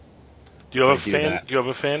Do you have I a do fan? that. Do you have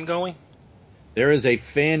a fan going? There is a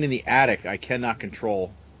fan in the attic I cannot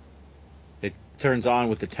control. It turns on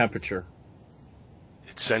with the temperature.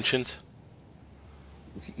 It's sentient.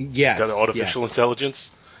 Yes. It's got artificial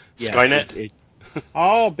intelligence. Yes, Skynet.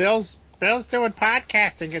 Oh, Bill's doing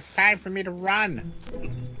podcasting. It's time for me to run.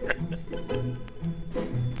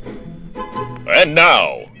 And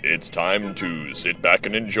now, it's time to sit back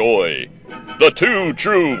and enjoy the Two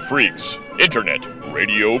True Freaks Internet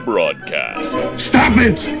Radio Broadcast. Stop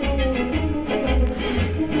it!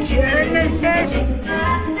 Genesis!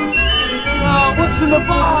 Oh, what's in the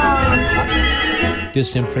box?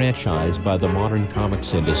 Disenfranchised by the modern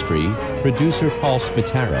comics industry, producer Paul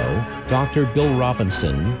Spataro, Dr. Bill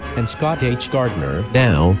Robinson, and Scott H. Gardner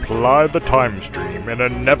now ply the time stream in a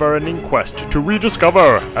never-ending quest to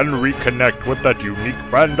rediscover and reconnect with that unique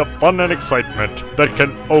brand of fun and excitement that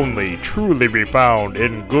can only truly be found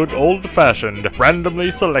in good old-fashioned,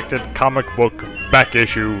 randomly selected comic book back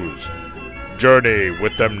issues. Journey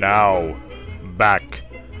with them now. Back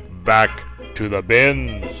to the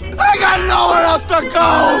bins. I got nowhere else to go!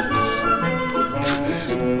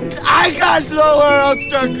 I got nowhere else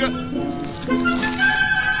to go!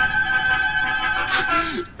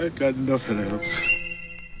 I got nothing else.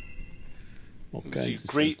 Was he a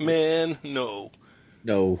great man? No.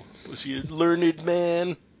 Was he a learned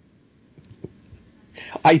man?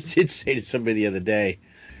 I did say to somebody the other day,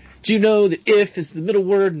 do you know that if is the middle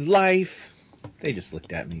word in life? They just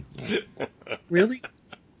looked at me. Really?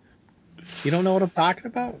 You don't know what I'm talking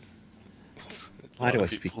about? Why do I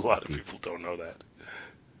speak? A lot of people don't know that.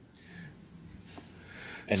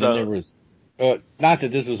 And then there was, not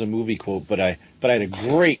that this was a movie quote, but I had a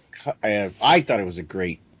great. I thought it was a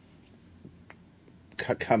great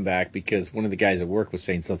comeback because one of the guys at work was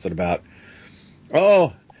saying something about,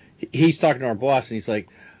 he's talking to our boss and he's like,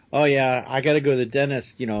 oh yeah, I got to go to the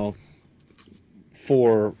dentist,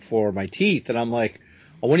 for my teeth, and I'm like,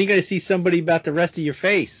 when are you going to see somebody about the rest of your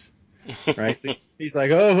face? Right? So he's like,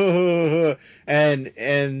 and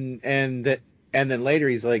then later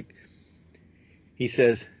he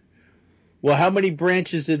says, well, how many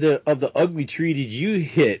branches of the ugly tree did you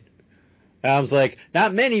hit? And I was like,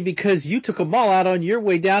 not many, because you took them all out on your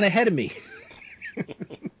way down ahead of me.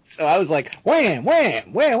 So I was like, wham,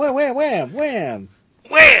 wham, wham, wham, wham, wham, wham.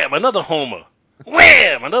 Wham, another homer.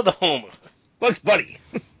 Wham, another homer. Bugs Bunny.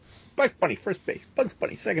 Bugs Bunny, first base. Bugs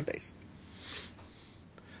Bunny, second base.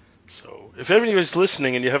 So, if anybody's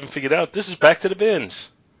listening and you haven't figured out, this is Back to the Bins.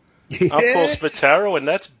 Yeah. I'm Paul Spataro, and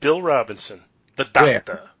that's Bill Robinson, the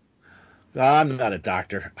doctor. Where? I'm not a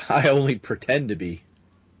doctor. I only pretend to be.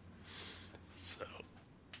 So,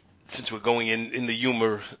 since we're going in the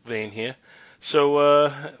humor vein here, so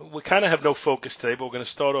we kind of have no focus today, but we're going to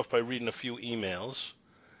start off by reading a few emails.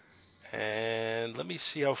 And let me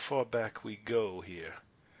see how far back we go here.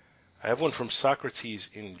 I have one from Socrates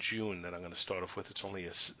in June that I'm going to start off with. It's only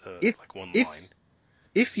like one line.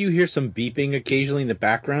 If you hear some beeping occasionally in the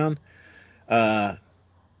background, it's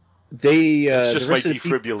just my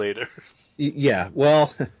defibrillator. Yeah,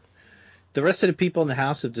 well, the rest of the people in the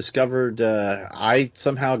house have discovered I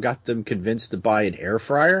somehow got them convinced to buy an air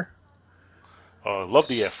fryer. Oh, I love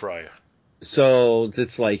the air fryer. So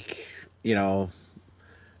it's like,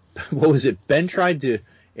 what was it? Ben tried to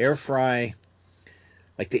air fry.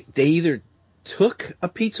 Like they either took a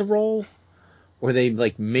pizza roll or they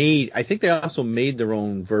made. I think they also made their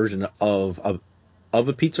own version of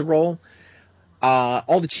a pizza roll.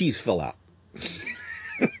 All the cheese fell out.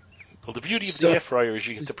 Well, the beauty of the air fryer is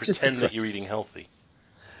you get to pretend that you're eating healthy.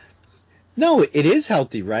 No, it is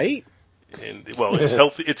healthy, right? And well, it's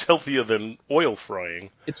healthy. It's healthier than oil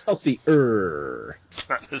frying. It's healthier. It's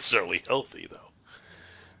not necessarily healthy though.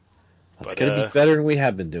 It's gonna be better than we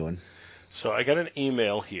have been doing. So I got an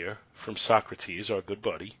email here from Socrates, our good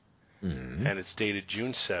buddy, and it's dated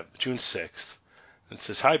June 6th. And it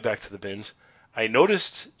says, "Hi, Back to the Bins. I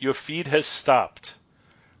noticed your feed has stopped.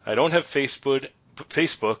 I don't have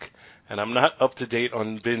Facebook, and I'm not up to date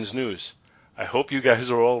on Bins news. I hope you guys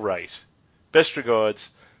are all right. Best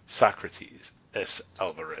regards, Socrates S.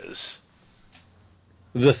 Alvarez."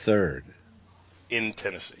 The third. In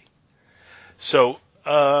Tennessee. So,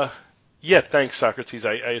 yeah, thanks, Socrates.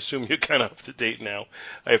 I assume you're kind of up to date now.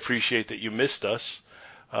 I appreciate that you missed us.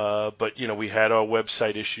 But, we had our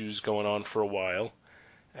website issues going on for a while.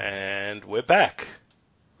 And we're back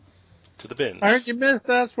to the Bins. I heard you missed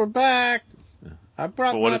us. We're back. I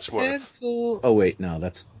brought for what my it's pencil. Oh, wait, no.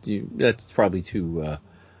 That's probably too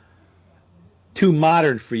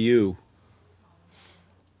modern for you.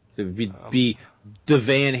 So it would be the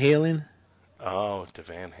Van Halen. Oh, the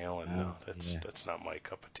Van Halen. No, that's not my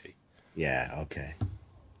cup of tea. Yeah, okay.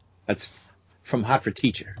 That's from Hot for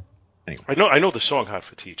Teacher. Anyway. I know the song "Hot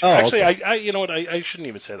for Teacher." Oh, Actually, okay. I you know what? I shouldn't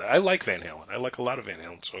even say that. I like Van Halen. I like a lot of Van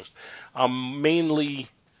Halen songs. Mainly,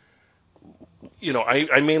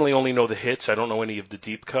 I mainly only know the hits. I don't know any of the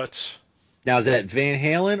deep cuts. Now, is that Van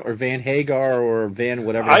Halen or Van Hagar or Van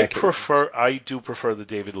whatever the heck it was? I do prefer the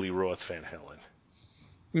David Lee Roth Van Halen.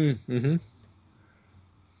 Mm-hmm.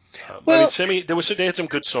 Well, they had some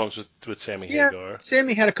good songs with Sammy Hagar.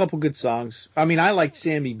 Sammy had a couple good songs. I mean, I liked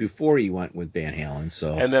Sammy before he went with Van Halen,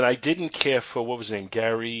 so. And then I didn't care for, what was his name,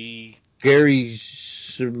 Gary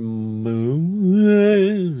Simone.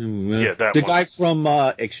 Yeah, that the one. guy from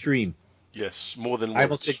Extreme. Yes, More Than Words. I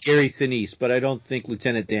almost said Gary Sinise, but I don't think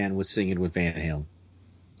Lieutenant Dan was singing with Van Halen.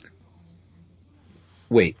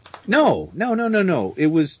 Wait, no. It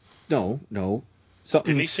was no.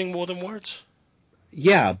 Something. Didn't he sing More Than Words?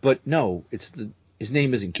 Yeah, but no. His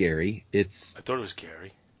name isn't Gary. I thought it was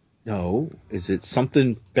Gary. No. Is it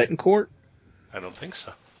something Betancourt? I don't think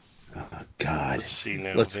so. Oh, God. Let's see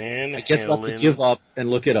now. I guess we'll have to give up and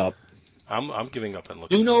look it up. I'm giving up and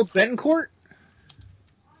looking. Nuno Betancourt?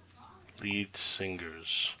 Lead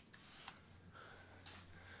singers.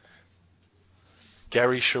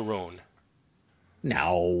 Gary Sharon.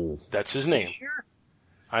 No. That's his name. Sure?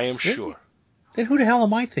 I am sure. Then who the hell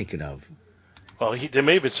am I thinking of? Well, there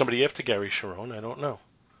may have been somebody after Gary Sharon. I don't know.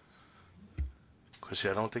 Because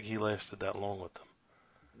I don't think he lasted that long with them.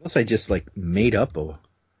 Unless I just made up a.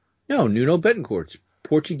 No, Nuno Betancourt's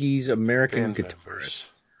Portuguese American guitarist.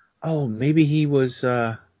 Oh, maybe he was.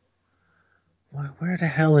 Where the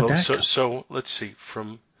hell did that come? So let's see.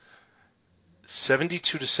 From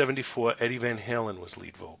 72 to 74, Eddie Van Halen was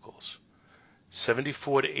lead vocals.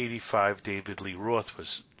 74 to 85, David Lee Roth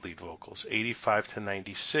was lead vocals. 85 to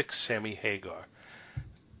 96, Sammy Hagar.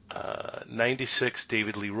 96,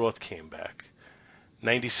 David Lee Roth came back.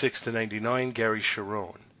 96 to 99, Gary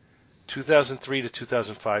Sharon. 2003 to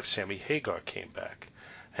 2005, Sammy Hagar came back.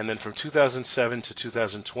 And then from 2007 to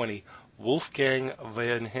 2020, Wolfgang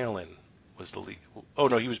Van Halen was the lead. Oh,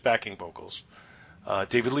 no, he was backing vocals.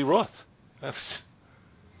 David Lee Roth. That's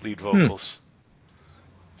lead vocals.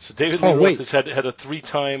 So David Lee Roth has had a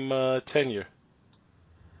 3-time tenure.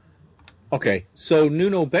 Okay, so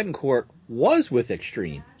Nuno Betancourt was with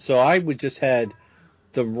Extreme. So I would just had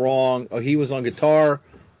the wrong. Oh, he was on guitar,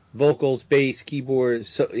 vocals, bass, keyboards.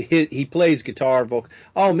 So he plays guitar, vocal.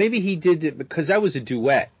 Oh, maybe he did it because that was a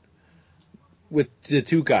duet with the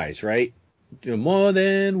two guys, right? More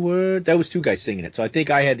Than Words. That was two guys singing it. So I think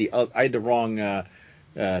I had the wrong the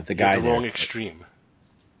guy. The wrong Extreme.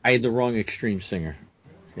 I had the wrong Extreme singer.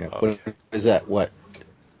 Yeah. Okay. What is that? What?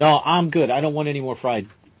 No, I'm good. I don't want any more fried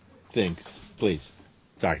things, please.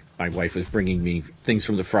 Sorry, my wife was bringing me things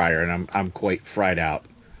from the fryer, and I'm quite fried out.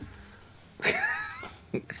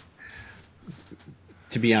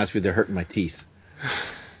 To be honest with you, they're hurting my teeth.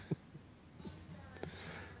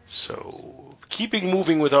 So,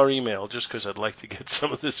 moving with our email, just because I'd like to get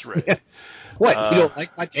some of this read. What? You don't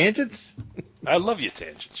like my tangents? I love your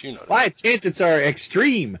tangents. You know that. My tangents are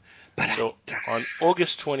extreme. So, on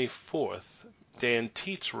August 24th, Dan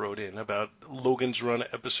Tietz wrote in about Logan's Run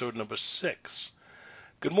episode number 6.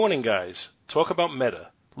 Good morning, guys. Talk about meta.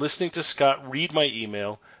 Listening to Scott read my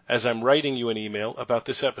email as I'm writing you an email about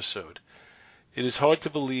this episode. It is hard to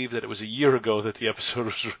believe that it was a year ago that the episode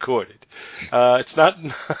was recorded. It's not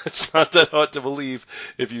that hard to believe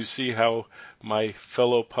if you see how my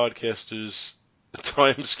fellow podcasters'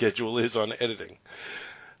 time schedule is on editing.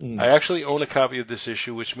 I actually own a copy of this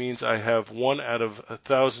issue, which means I have 1 out of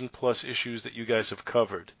 1,000+ issues that you guys have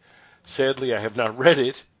covered. Sadly, I have not read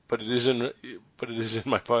it, but it is in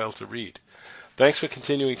my pile to read. Thanks for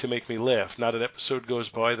continuing to make me laugh. Not an episode goes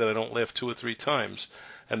by that I don't laugh 2 or 3 times,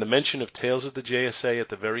 and the mention of Tales of the JSA at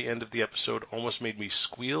the very end of the episode almost made me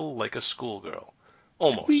squeal like a schoolgirl.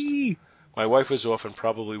 Almost. Whee! My wife was off and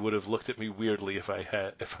probably would have looked at me weirdly if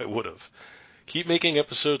I would have. Keep making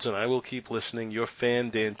episodes and I will keep listening. Your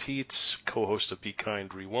fan, Dan Tietz, co-host of Be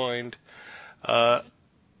Kind Rewind.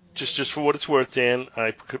 Just for what it's worth, Dan,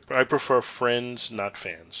 I prefer friends, not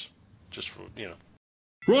fans. Just for,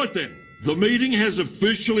 Right then, the meeting has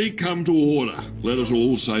officially come to order. Let us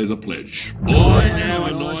all say the pledge. I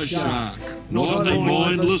am a nice shark, not a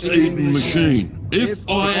mindless eating machine. If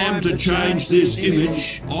I am to change this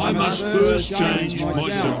image, I must first change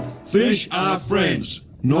myself. Fish are friends,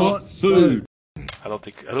 not food. I don't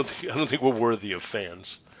think we're worthy of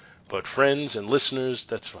fans, but friends and listeners,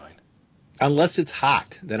 that's fine. Unless it's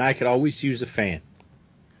hot, then I could always use a fan.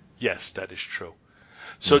 Yes, that is true.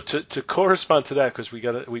 So to correspond to that, because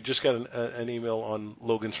we just got an email on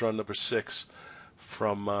Logan's Run number 6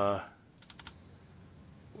 from now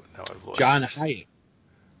I've lost John Hyatt.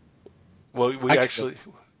 Well,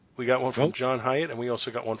 we got one from Oh. John Hyatt, and we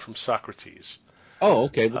also got one from Socrates. Oh,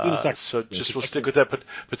 okay. We'll do the second. So we'll stick with that.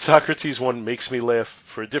 But Socrates one makes me laugh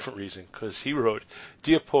for a different reason, because he wrote,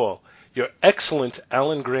 "Dear Paul, your excellent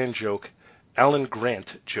Alan Grant joke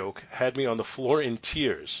had me on the floor in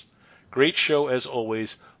tears. Great show as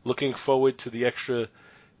always. Looking forward to the extra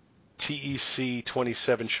TEC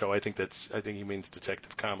 27 show." I think he means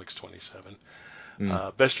Detective Comics 27.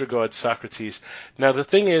 Best regards, Socrates. Now the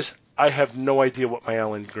thing is, I have no idea what my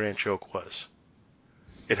Alan Grant joke was.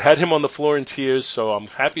 It had him on the floor in tears, so I'm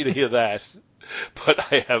happy to hear that. But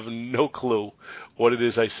I have no clue what it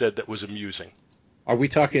is I said that was amusing. Are we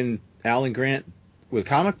talking Alan Grant with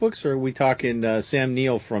comic books, or are we talking Sam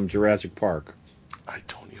Neill from Jurassic Park? I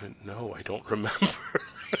don't even know. I don't remember.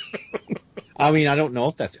 I mean, I don't know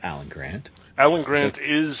if that's Alan Grant. Alan Grant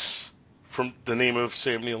is from the name of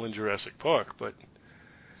Sam Neill in Jurassic Park, but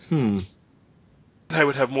I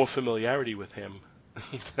would have more familiarity with him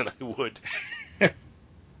than I would.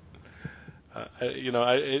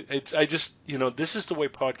 This is the way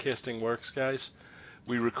podcasting works, guys.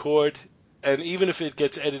 We record, and even if it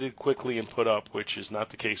gets edited quickly and put up, which is not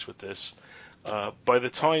the case with this, by the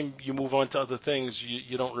time you move on to other things,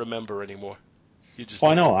 you don't remember anymore. You just.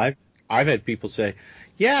 I know. I've had people say,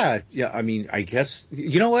 yeah. I mean, I guess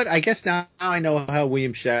you know what? I guess now I know how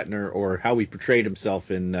William Shatner, or how he portrayed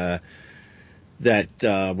himself in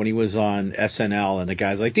when he was on SNL, and the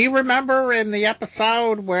guy's like, "Do you remember in the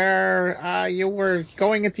episode where you were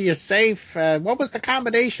going into your safe? What was the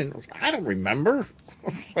combination?" I don't remember.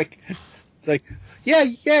 It's like, yeah,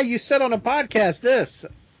 you said on a podcast this.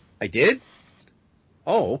 I did?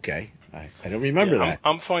 Oh, okay. I don't remember that.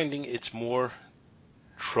 I'm finding it's more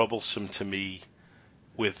troublesome to me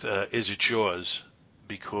with Is It Yours,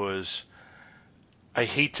 because I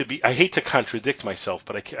hate to contradict myself,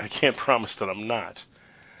 but I can't promise that I'm not.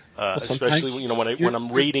 Especially when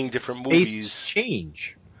I'm rating different movies.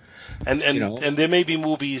 Change. And there may be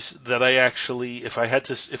movies that I actually, if I had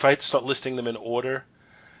to start listing them in order,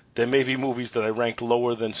 there may be movies that I ranked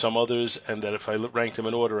lower than some others, and that if I ranked them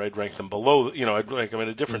in order, I'd rank them below. I'd rank them in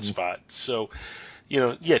a different spot. So,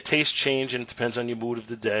 tastes change, and it depends on your mood of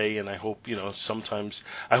the day. And I hope, sometimes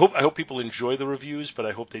I hope people enjoy the reviews, but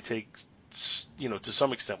I hope they take, to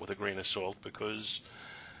some extent with a grain of salt, because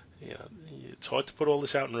it's hard to put all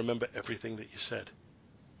this out and remember everything that you said.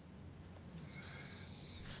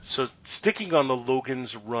 So, sticking on the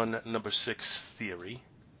Logan's Run number 6 theory,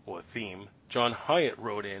 or theme, John Hyatt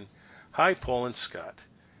wrote in, "Hi, Paul and Scott.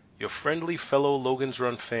 Your friendly fellow Logan's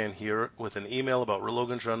Run fan here with an email about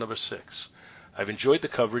Logan's Run number 6. I've enjoyed the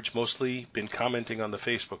coverage, mostly been commenting on the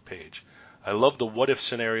Facebook page. I love the what-if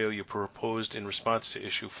scenario you proposed in response to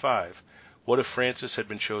issue 5. What if Francis had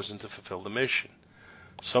been chosen to fulfill the mission?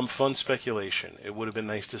 Some fun speculation. It would have been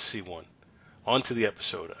nice to see one. On to the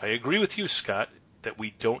episode. I agree with you, Scott, that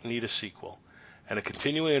we don't need a sequel, and a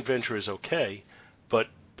continuing adventure is okay, but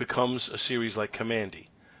becomes a series like Commandy.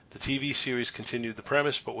 The TV series continued the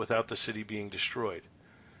premise, but without the city being destroyed.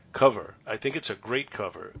 Cover. I think it's a great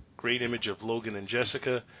cover. Great image of Logan and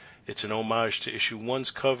Jessica. It's an homage to issue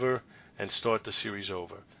 1's cover and start the series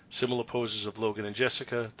over. Similar poses of Logan and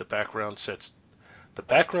Jessica. The background sets the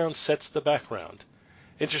background.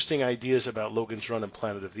 Interesting ideas about Logan's Run and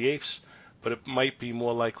Planet of the Apes, but it might be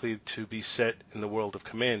more likely to be set in the world of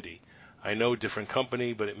Commandy. I know different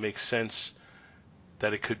company, but it makes sense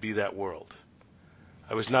that it could be that world.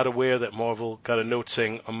 I was not aware that Marvel got a note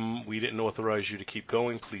saying, we didn't authorize you to keep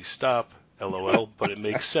going, please stop, LOL, but it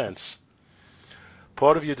makes sense.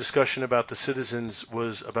 Part of your discussion about the citizens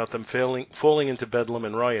was about them falling into bedlam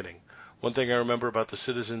and rioting. One thing I remember about the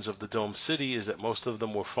citizens of the Dome City is that most of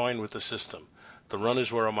them were fine with the system. The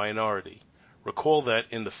runners were a minority. Recall that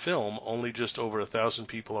in the film, only just over 1,000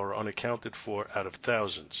 people are unaccounted for out of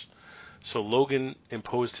thousands. So Logan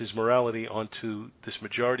imposed his morality onto this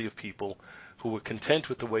majority of people who were content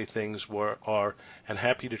with the way things are and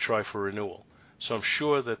happy to try for renewal. So I'm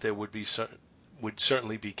sure that there would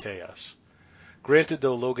certainly be chaos. Granted,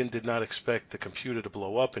 though, Logan did not expect the computer to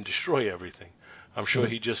blow up and destroy everything. I'm sure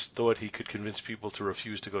he just thought he could convince people to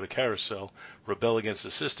refuse to go to Carousel, rebel against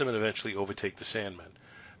the system, and eventually overtake the Sandman.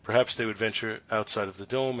 Perhaps they would venture outside of the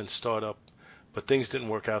dome and start up, but things didn't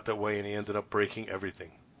work out that way, and he ended up breaking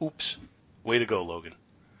everything. Oops. Way to go, Logan.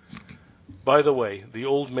 By the way, the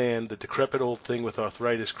old man, the decrepit old thing with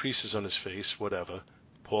arthritis, creases on his face, whatever,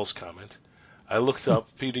 Paul's comment. I looked up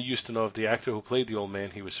Peter Ustinov, the actor who played the old man.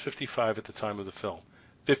 He was 55 at the time of the film.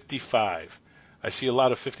 55. I see a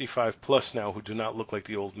lot of 55 plus now who do not look like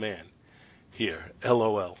the old man. Here,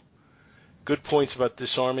 LOL. Good points about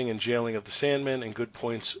disarming and jailing of the Sandman, and good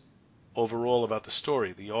points overall about the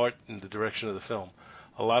story, the art, and the direction of the film.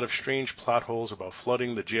 A lot of strange plot holes about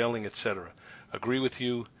flooding, the jailing, etc. Agree with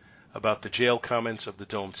you about the jail comments of the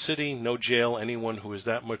domed city. No jail. Anyone who is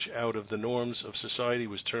that much out of the norms of society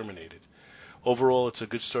was terminated. Overall, it's a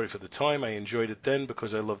good story for the time. I enjoyed it then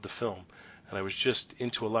because I loved the film. And I was just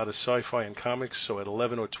into a lot of sci-fi and comics, so at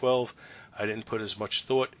 11 or 12, I didn't put as much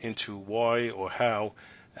thought into why or how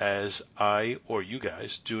as I or you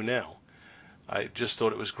guys do now. I just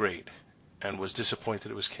thought it was great and was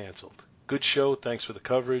disappointed it was canceled. Good show. Thanks for the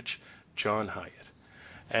coverage. John Hyatt.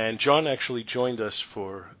 And John actually joined us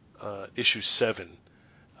for issue 7,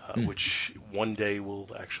 which one day will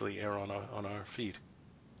actually air on our feed.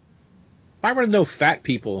 I want to know fat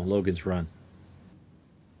people Logan's Run.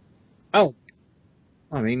 Oh,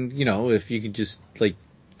 I mean, if you could just,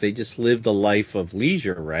 they just live the life of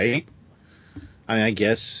leisure, right? I mean, I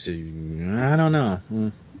guess, I don't know.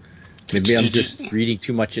 Maybe I'm just reading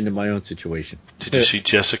too much into my own situation. Did you see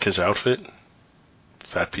Jessica's outfit?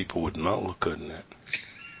 Fat people would not look good in that.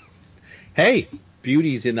 Hey,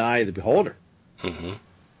 beauty's in the eye of the beholder. Mm-hmm.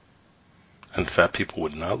 And fat people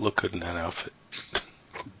would not look good in that outfit.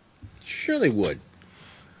 Sure they would.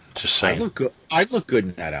 Just saying. I'd look good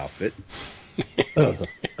in that outfit.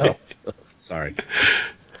 Sorry.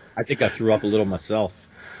 I think I threw up a little myself.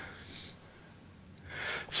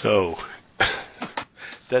 So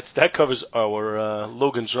that covers our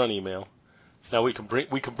Logan's Run email. So now we can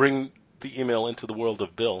bring the email into the world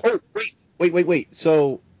of Bill. Oh, wait.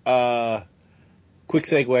 So, quick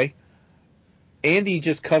segue. Andy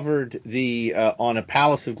just covered the on A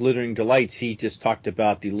Palace of Glittering Delights. He just talked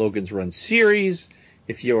about the Logan's Run series.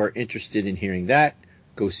 If you are interested in hearing that,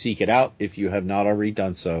 go seek it out if you have not already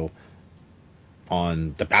done so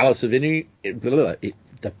on the Palace of Glittering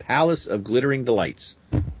Delights.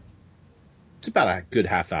 It's about a good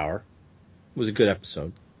half hour. It was a good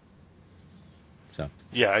episode. So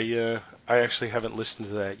yeah, I actually haven't listened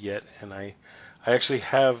to that yet, and I actually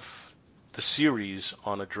have the series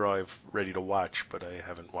on a drive ready to watch, but I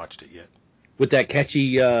haven't watched it yet. With that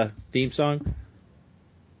catchy theme song?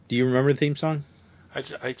 Do you remember the theme song?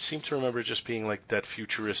 I seem to remember it just being like that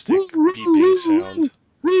futuristic beeping sound.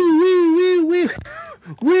 It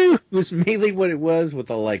was mainly what it was, with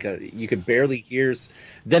you could barely hear.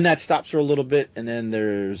 Then that stops for a little bit, and then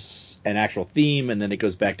there's an actual theme, and then it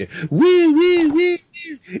goes back to woo woo woo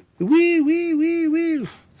woo woo woo woo.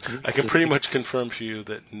 I can pretty much confirm to you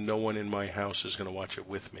that no one in my house is going to watch it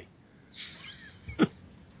with me.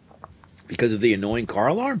 Because of the annoying car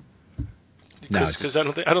alarm? Because I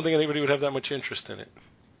don't think anybody would have that much interest in it.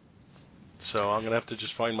 So I'm going to have to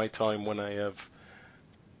just find my time when I have,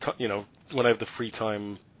 when I have the free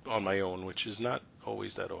time on my own, which is not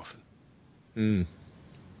always that often.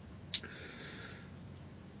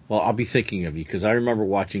 Well, I'll be thinking of you, because I remember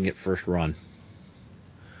watching it first run.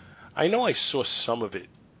 I know I saw some of it.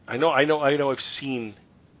 I know I've seen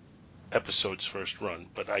episodes first run,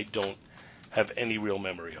 but I don't have any real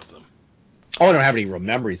memory of them. Oh, I don't have any real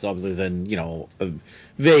memories other than,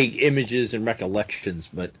 vague images and recollections,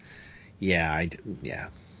 but yeah, I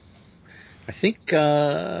think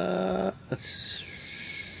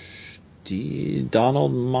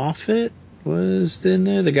Donald Moffat was in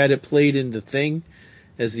there, the guy that played in The Thing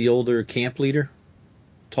as the older camp leader,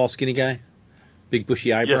 tall, skinny guy, big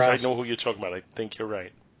bushy eyebrows. Yes, I know who you're talking about. I think you're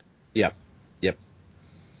right. Yep.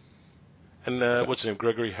 And what's his name?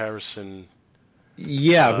 Gregory Harrison.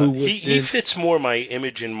 Yeah, who was he fits more my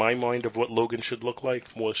image in my mind of what Logan should look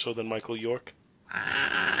like, more so than Michael York.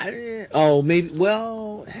 Maybe.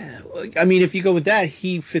 Well, I mean, if you go with that,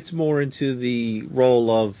 he fits more into the role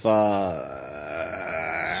of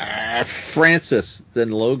Francis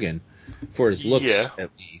than Logan, for his looks, at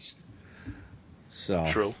least. So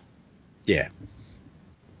true. Yeah.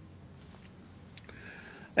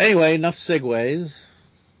 Anyway, enough segues.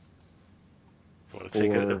 You want to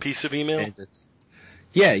take a piece of email?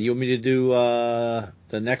 Yeah, you want me to do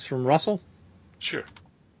the next from Russell? Sure.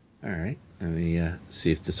 All right. Let me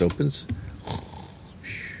see if this opens.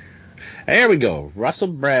 There we go. Russell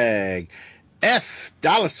Bragg. F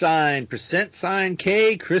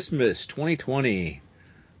 $%K Christmas 2020.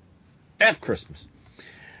 F Christmas.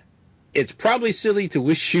 It's probably silly to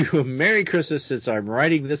wish you a Merry Christmas since I'm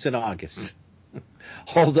writing this in August.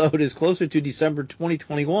 Although it is closer to December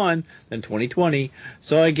 2021 than 2020,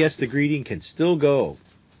 so I guess the greeting can still go.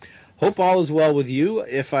 Hope all is well with you.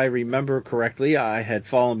 If I remember correctly, I had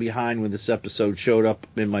fallen behind when this episode showed up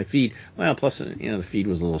in my feed. Well, plus, the feed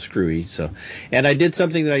was a little screwy. And I did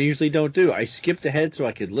something that I usually don't do. I skipped ahead so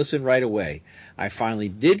I could listen right away. I finally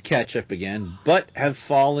did catch up again, but have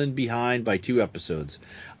fallen behind by 2 episodes.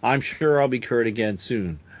 I'm sure I'll be cured again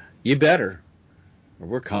soon. You better. Or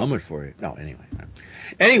we're coming for you. No, anyway.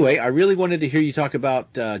 Anyway, I really wanted to hear you talk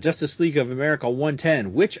about Justice League of America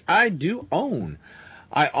 110, which I do own.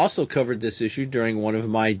 I also covered this issue during one of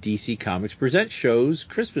my DC Comics Presents shows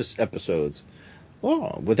Christmas episodes.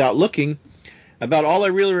 Oh, without looking, about all I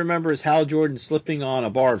really remember is Hal Jordan slipping on a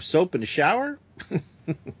bar of soap in the shower.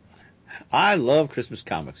 I love Christmas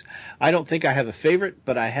comics. I don't think I have a favorite,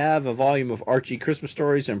 but I have a volume of Archie Christmas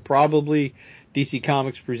stories and probably DC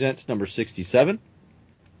Comics Presents number 67,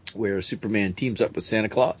 where Superman teams up with Santa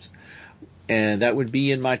Claus. And that would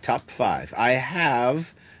be in my top 5. I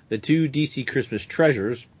have the 2 DC Christmas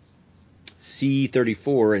treasures,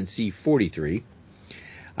 C34 and C43.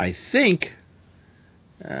 I think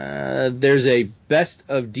there's a Best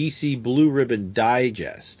of DC Blue Ribbon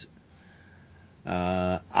Digest.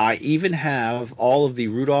 I even have all of the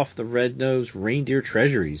Rudolph the Red-Nosed Reindeer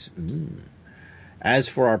treasuries. As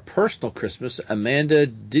for our personal Christmas, Amanda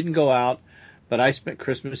didn't go out, but I spent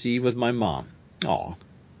Christmas Eve with my mom. Aw.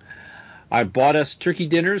 I bought us turkey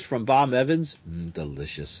dinners from Bob Evans.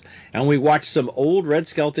 Delicious. And we watched some old Red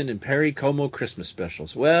Skelton and Perry Como Christmas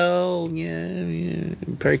specials. Well, yeah,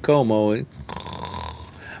 Perry Como.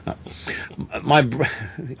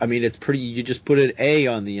 It's pretty. You just put an A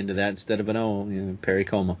on the end of that instead of an O. Perry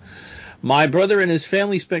Como. My brother and his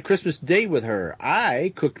family spent Christmas Day with her.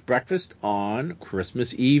 I cooked breakfast on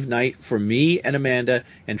Christmas Eve night for me and Amanda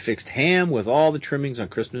and fixed ham with all the trimmings on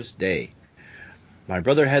Christmas Day. My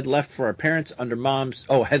brother had left for our parents under Mom's...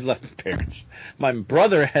 Oh, had left parents. My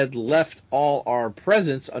brother had left all our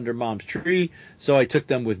presents under Mom's tree, so I took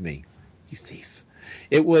them with me. You thief.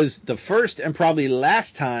 It was the first and probably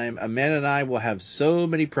last time Amanda and I will have so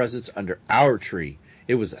many presents under our tree.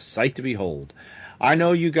 It was a sight to behold. I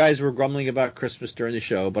know you guys were grumbling about Christmas during the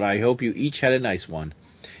show, but I hope you each had a nice one.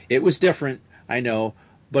 It was different, I know,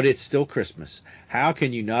 but it's still Christmas. How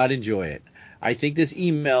can you not enjoy it? I think this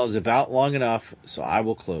email is about long enough, so I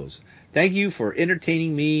will close. Thank you for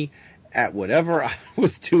entertaining me at whatever I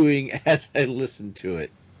was doing as I listened to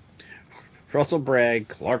it. Russell Bragg,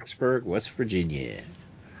 Clarksburg, West Virginia.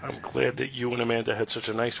 I'm glad that you and Amanda had such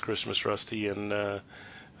a nice Christmas, Rusty, and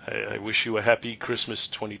I wish you a happy Christmas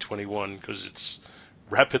 2021 because it's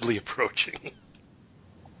rapidly approaching.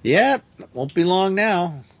 Yeah, won't be long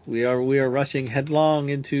now. We are rushing headlong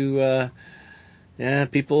into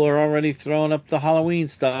people are already throwing up the Halloween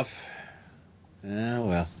stuff.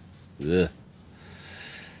 Well. Ugh.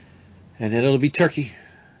 And then it'll be turkey.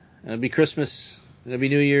 It'll be Christmas. It'll be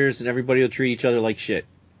New Year's, and everybody will treat each other like shit.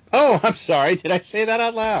 Oh, I'm sorry. Did I say that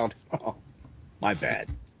out loud? Oh, my bad.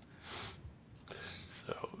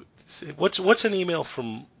 So, what's an email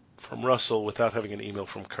from Russell without having an email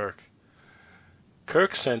from Kirk?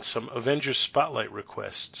 Kirk sent some Avengers Spotlight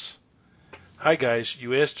requests. Hi guys,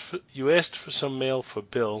 you asked for some mail for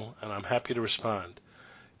Bill, and I'm happy to respond.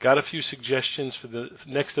 Got a few suggestions for the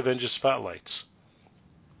next Avengers Spotlights.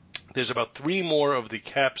 There's about 3 more of the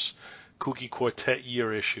Cap's Kooky Quartet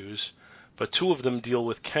year issues, but 2 of them deal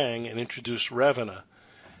with Kang and introduce Ravonna.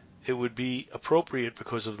 It would be appropriate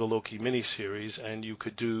because of the Loki miniseries, and you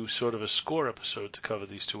could do sort of a score episode to cover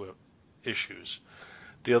these 2 issues.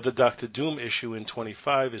 The other Doctor Doom issue in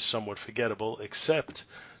 25 is somewhat forgettable, except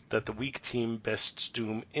that the weak team bests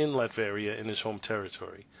Doom in Latveria in his home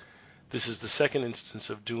territory. This is the second instance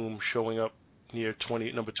of Doom showing up near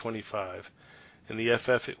number 25. In the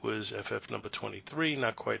FF, it was FF number 23,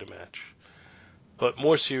 not quite a match. But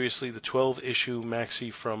more seriously, the 12-issue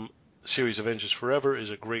maxi from series Avengers Forever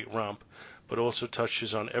is a great romp, but also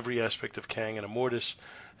touches on every aspect of Kang and Immortus,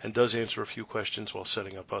 and does answer a few questions while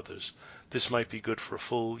setting up others. This might be good for a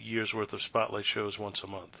full year's worth of Spotlight shows once a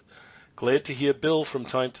month. Glad to hear Bill from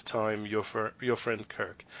time to time, your friend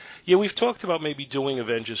Kirk. Yeah, we've talked about maybe doing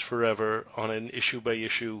Avengers Forever on an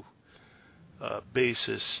issue-by-issue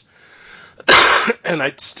basis. And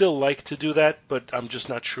I'd still like to do that, but I'm just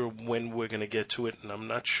not sure when we're going to get to it, and I'm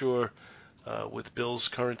not sure with Bill's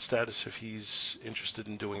current status if he's interested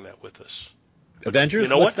in doing that with us. Avengers? You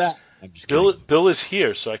know What's what? That? I'm just kidding. Bill is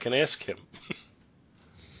here, so I can ask him.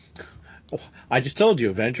 I just told you,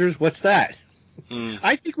 Avengers. What's that? Mm.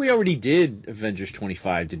 I think we already did Avengers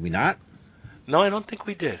 25, did we not? No, I don't think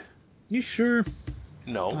we did. You sure?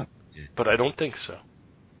 No, but I don't think so.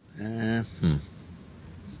 You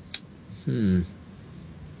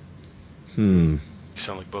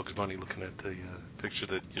sound like Bugs Bunny looking at the picture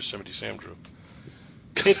that Yosemite Sam drew.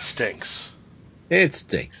 It stinks. It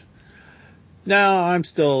stinks. No, I'm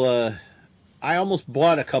still... I almost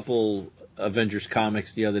bought a couple Avengers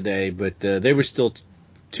comics the other day, but they were still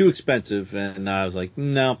too expensive, and I was like,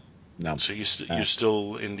 no. So you're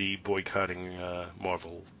still in the boycotting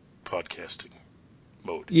Marvel podcasting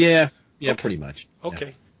mode. Yeah, Okay. pretty much. Okay.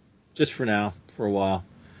 Yeah. Just for now, for a while.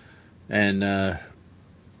 And,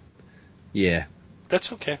 yeah.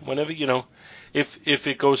 That's okay. Whenever, if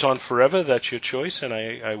it goes on forever, that's your choice, and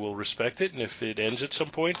I will respect it. And if it ends at some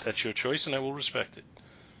point, that's your choice, and I will respect it.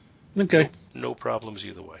 Okay. No problems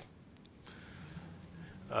either way.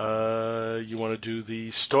 You want to do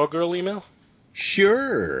the Stargirl email?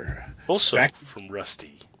 Sure. Also from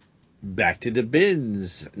Rusty. Back to the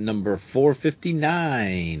bins, number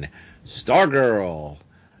 459, Stargirl,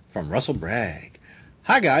 from Russell Bragg.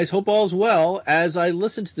 Hi guys, hope all's well. As I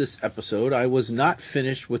listened to this episode, I was not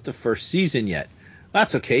finished with the first season yet.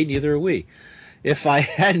 That's okay, neither are we. If I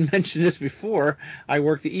hadn't mentioned this before, I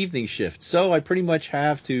work the evening shift, so I pretty much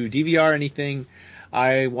have to DVR anything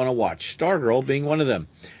I want to watch, Stargirl being one of them.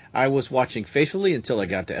 I was watching faithfully until I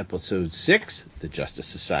got to episode 6, The Justice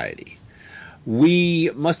Society.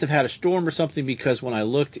 We must have had a storm or something because when I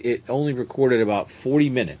looked, it only recorded about 40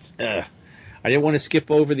 minutes. I didn't want to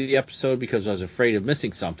skip over the episode because I was afraid of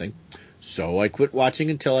missing something, so I quit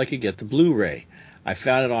watching until I could get the Blu-ray. I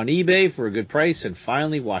found it on eBay for a good price and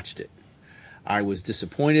finally watched it. I was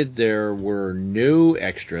disappointed there were no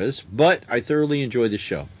extras, but I thoroughly enjoyed the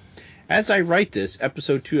show. As I write this,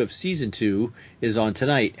 episode 2 of season 2 is on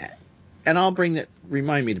tonight, and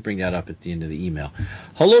remind me to bring that up at the end of the email.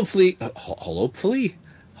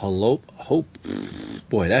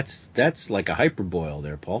 Boy, that's like a hyperboil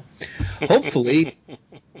there, Paul. Hopefully,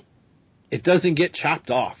 it doesn't get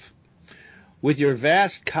chopped off. With your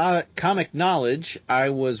vast comic knowledge, I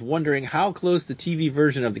was wondering how close the TV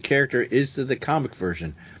version of the character is to the comic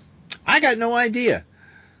version. I got no idea.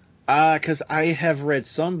 Because I have read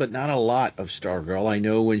some, but not a lot of Stargirl. I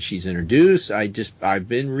know when she's introduced. I've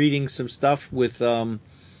been reading some stuff with the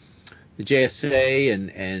JSA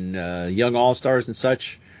and Young All Stars and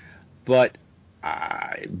such. But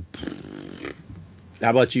how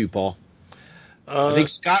about you, Paul? I think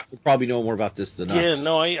Scott would probably know more about this than us. Yeah,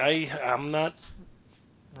 no, I'm not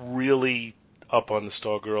really up on the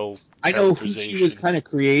Stargirl. I know who she was kind of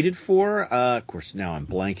created for. Of course, now I'm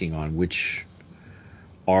blanking on which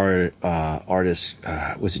artist.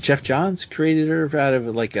 Was it Jeff Johns created her out of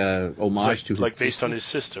like a homage to his like sister? based on his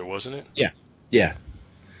sister, wasn't it? Yeah.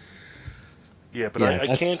 Yeah, but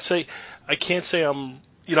I can't say I'm.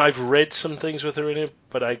 I've read some things with her in it,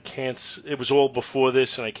 but I can't. It was all before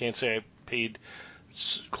this, and I can't say I paid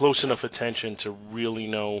close enough attention to really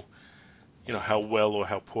know, how well or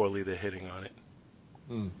how poorly they're hitting on it.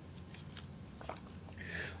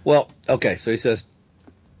 Well, okay, so he says,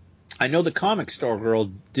 I know the comic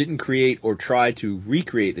Stargirl didn't create or try to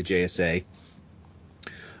recreate the JSA,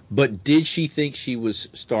 but did she think she was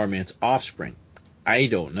Starman's offspring? I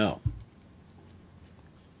don't know.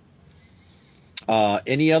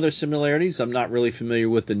 Any other similarities? I'm not really familiar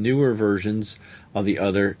with the newer versions of the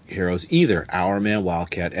other heroes either. Hourman,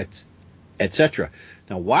 Wildcat, etc.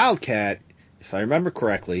 Now, Wildcat, if I remember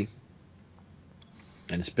correctly,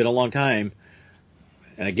 and it's been a long time,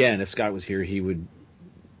 and again, if Scott was here, he would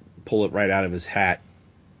pull it right out of his hat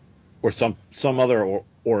or some other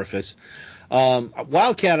orifice.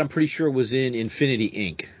 Wildcat, I'm pretty sure, was in Infinity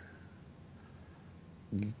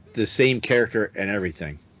Inc. The same character and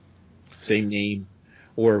everything. Same name,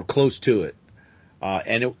 or close to it.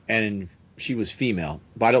 And she was female,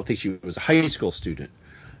 but I don't think she was a high school student.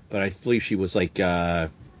 But I believe she was like,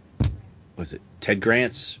 was it Ted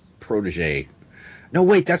Grant's protege? No,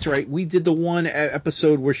 wait, that's right. We did the one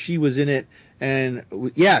episode where she was in it, and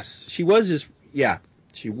yes, she was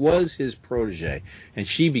his protege, and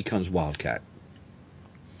she becomes Wildcat.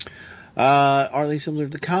 Are they similar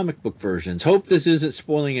to the comic book versions? Hope this isn't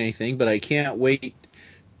spoiling anything, but I can't wait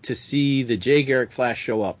to see the Jay Garrick Flash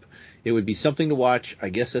show up. It would be something to watch. I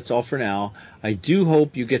guess that's all for now. I do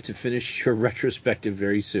hope you get to finish your retrospective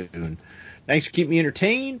very soon. Thanks for keeping me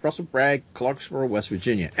entertained. Russell Bragg, Clarksboro, West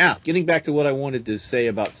Virginia. Now, getting back to what I wanted to say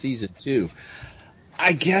about season 2.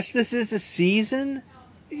 I guess this is a season?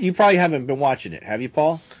 You probably haven't been watching it, have you,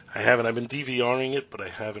 Paul? I haven't. I've been DVRing it, but I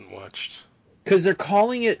haven't watched. Because they're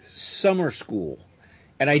calling it Summer School.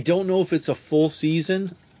 And I don't know if it's a full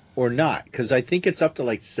season or not, because I think it's up to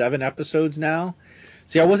like 7 episodes now.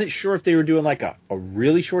 See, I wasn't sure if they were doing like a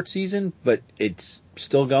really short season, but it's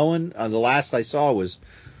still going. The last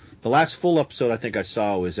full episode I think I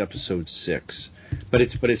saw was episode 6, but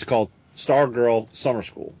it's called Stargirl Summer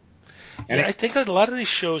School. And I think that a lot of these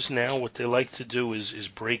shows now, what they like to do is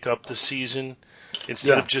break up the season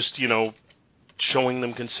instead of just showing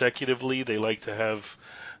them consecutively. They like to have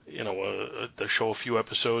they'll show a few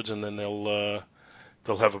episodes and then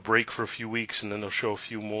they'll have a break for a few weeks and then they'll show a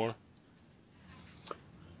few more.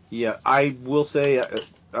 Yeah, I will say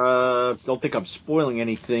don't think I'm spoiling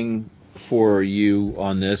anything for you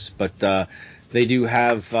on this, but they do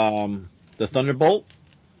have the Thunderbolt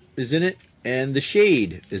is in it, and the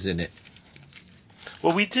Shade is in it.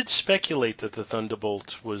 Well, we did speculate that the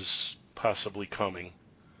Thunderbolt was possibly coming.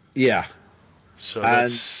 Yeah. So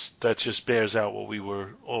that just bears out what we were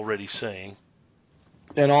already saying.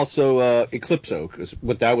 And also Eclipso, because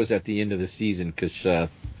that was at the end of the season, because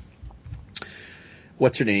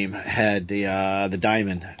what's her name had the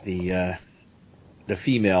diamond, the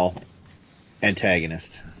female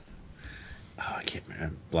antagonist. Oh, I can't remember.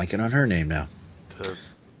 I'm blanking on her name now.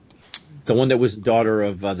 The one that was the daughter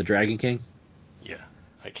of the Dragon King. Yeah,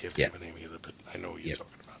 I can't think of the name either, but I know what you're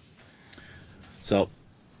talking about. So,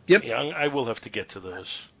 yep. Yeah, I will have to get to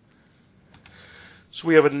those. So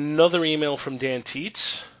we have another email from Dan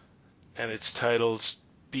Tietz, and it's titled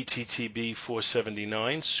BTTB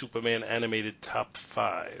 479, Superman Animated Top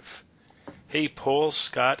 5. Hey, Paul,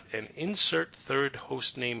 Scott, and insert third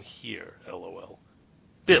host name here, LOL.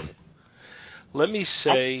 Bill, let me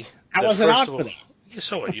say... I wasn't on for that.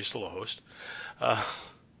 So what? You're still a host.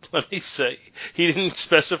 Let me say, he didn't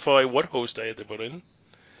specify what host I had to put in.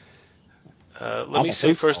 Let me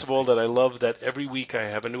say, first of all, that I love that every week I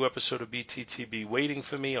have a new episode of BTTB waiting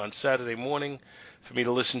for me on Saturday morning for me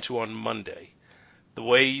to listen to on Monday. The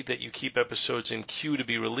way that you keep episodes in queue to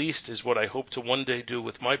be released is what I hope to one day do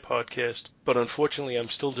with my podcast, but unfortunately I'm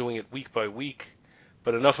still doing it week by week.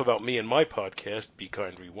 But enough about me and my podcast, Be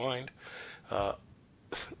Kind Rewind,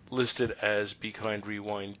 listed as Be Kind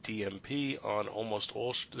Rewind DMP on almost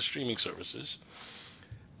all the streaming services.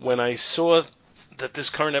 When I saw that this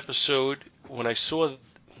current episode, when I saw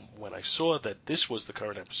that this was the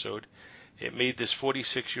current episode, it made this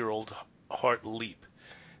 46-year-old heart leap.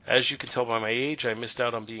 As you can tell by my age, I missed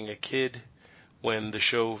out on being a kid when the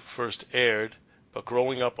show first aired, but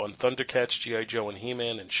growing up on Thundercats, G.I. Joe, and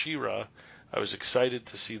He-Man, and She-Ra, I was excited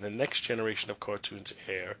to see the next generation of cartoons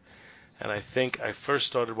air, and I think I first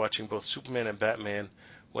started watching both Superman and Batman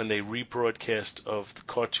when they rebroadcast of the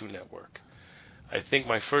Cartoon Network. I think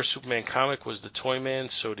my first Superman comic was The Toyman,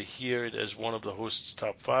 so to hear it as one of the host's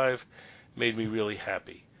top 5 made me really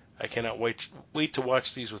happy. I cannot wait to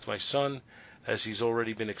watch these with my son, as he's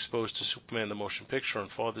already been exposed to Superman the Motion Picture on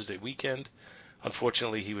Father's Day weekend.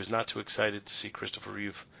 Unfortunately, he was not too excited to see Christopher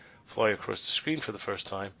Reeve fly across the screen for the first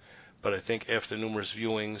time, but I think after numerous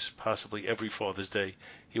viewings, possibly every Father's Day,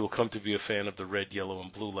 he will come to be a fan of the red, yellow,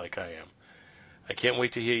 and blue like I am. I can't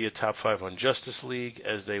wait to hear your top 5 on Justice League,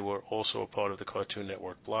 as they were also a part of the Cartoon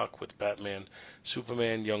Network block with Batman,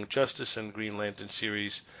 Superman, Young Justice, and Green Lantern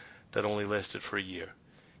series that only lasted for a year.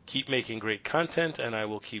 Keep making great content, and I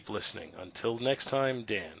will keep listening. Until next time,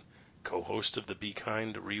 Dan, co-host of the Be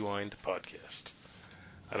Kind Rewind podcast.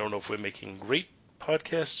 I don't know if we're making great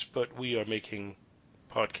podcasts, but we are making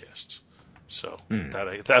podcasts. So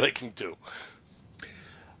that I can do.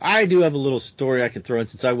 I do have a little story I can throw in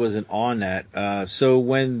since I wasn't on that. So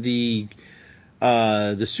when the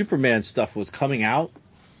Superman stuff was coming out,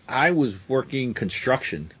 I was working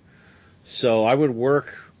construction. So I would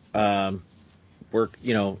work 8,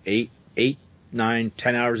 9,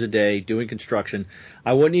 10 hours a day doing construction.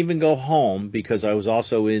 I wouldn't even go home because I was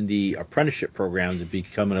also in the apprenticeship program to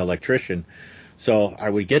become an electrician. So I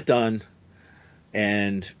would get done,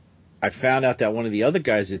 and I found out that one of the other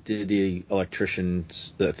guys that did the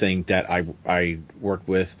electrician's thing that I worked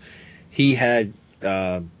with, he had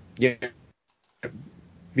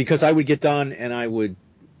because I would get done and I would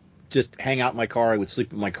just hang out in my car. I would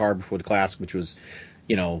sleep in my car before the class, which was,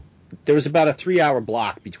 there was about a 3-hour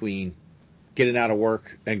block between getting out of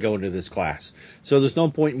work and going to this class. So there's no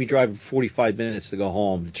point in me driving 45 minutes to go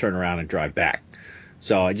home to turn around and drive back.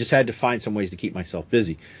 So I just had to find some ways to keep myself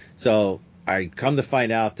busy. So I come to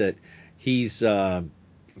find out that he's got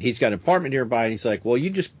an apartment nearby, and he's like, well, you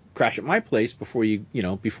just crash at my place before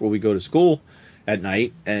we go to school at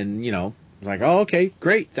night. And, I was like, oh, okay,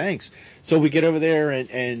 great, thanks. So we get over there,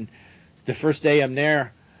 and the first day I'm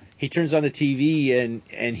there, he turns on the TV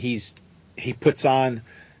and he puts on,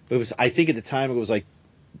 I think at the time it was like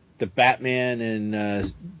the Batman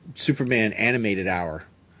and Superman animated hour.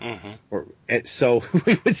 Mm-hmm. So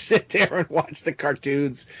we would sit there and watch the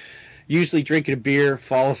cartoons, usually drinking a beer,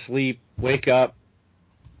 fall asleep, wake up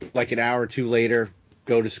like an hour or two later,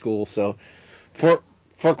 go to school. So for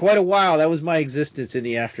quite a while, that was my existence in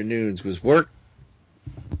the afternoons, was work,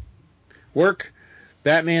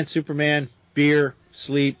 Batman, Superman, beer,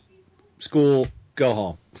 sleep, school, go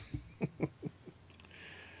home.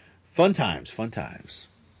 Fun times.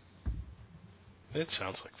 It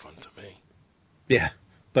sounds like fun to me. Yeah.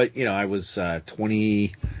 But, I was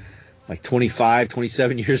 25,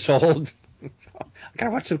 27 years old. I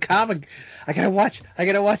gotta watch some comic. I gotta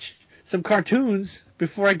watch some cartoons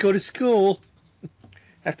before I go to school.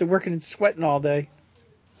 After working and sweating all day.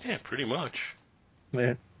 Yeah, pretty much.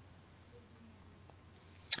 Yeah.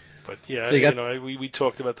 But yeah, So you got- we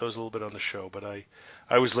talked about those a little bit on the show, but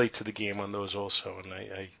I was late to the game on those also,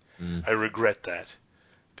 and I regret that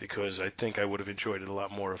because I think I would have enjoyed it a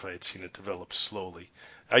lot more if I had seen it develop slowly.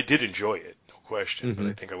 I did enjoy it, no question, but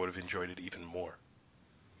I think I would have enjoyed it even more.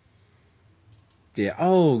 Yeah.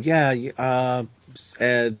 Oh, yeah.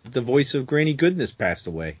 The voice of Granny Goodness passed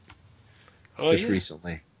away just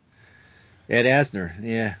recently. Ed Asner.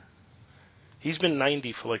 Yeah. He's been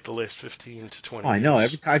 90 for like the last 15 to 20 I years. know.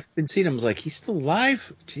 Every time I've been seeing him, I was like, he's still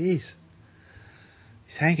alive? Jeez.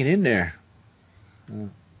 He's hanging in there. I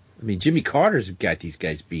mean, Jimmy Carter's got these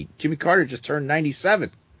guys beat. Jimmy Carter just turned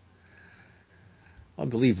 97.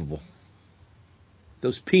 Unbelievable.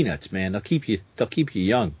 Those peanuts, man, they'll keep you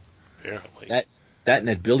young. Apparently. That and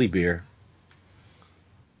that Billy beer.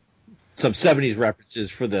 Some 70s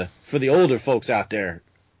references for the older folks out there.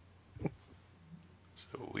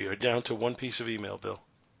 So we are down to one piece of email, Bill.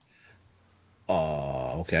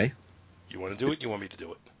 Okay. You want to do it? You want me to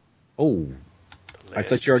do it? Oh, I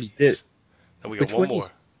thought you already did. And we got Which one one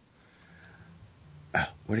more.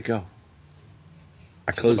 Where'd it go? I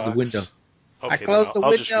It's in closed the box. window. Okay, I closed the I'll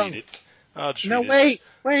window. just read it. No, wait.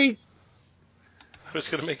 I was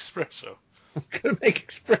going to make espresso. I'm going to make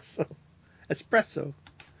espresso.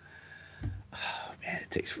 Oh, man,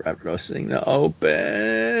 it takes forever to thing to open.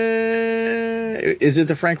 Is it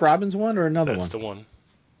the Frank Robbins one or another one? That's the one.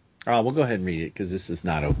 Oh, we'll go ahead and read it because this is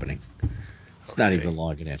not opening. It's not even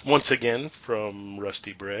logging in. Once again from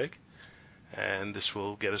Rusty Bragg, and this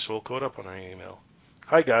will get us all caught up on our email.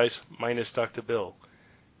 Hi, guys. Minus Dr. Bill.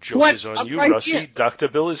 Joke is on you, right Rusty. here. Dr.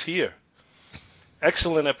 Bill is here.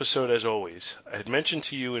 Excellent episode as always. I had mentioned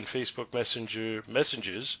to you in Facebook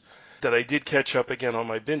messages that I did catch up again on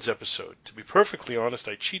my Bins episode. To be perfectly honest,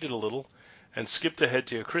 I cheated a little and skipped ahead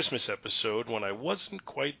to your Christmas episode when I wasn't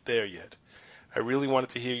quite there yet. I really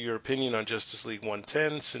wanted to hear your opinion on Justice League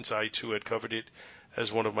 110 since I too had covered it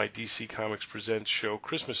as one of my DC Comics Presents show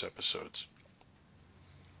Christmas episodes.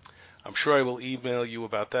 I'm sure I will email you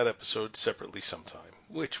about that episode separately sometime,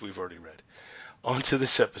 which we've already read. On to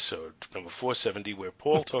this episode, number 470, where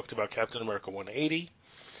Paul talked about Captain America 180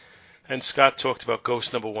 and Scott talked about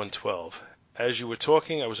Ghost number 112. As you were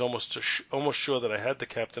talking, I was almost sure that I had the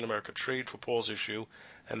Captain America trade for Paul's issue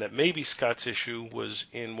and that maybe Scott's issue was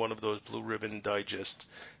in one of those Blue Ribbon digests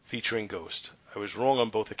featuring Ghost. I was wrong on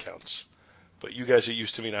both accounts, but you guys are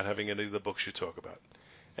used to me not having any of the books you talk about.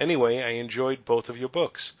 Anyway, I enjoyed both of your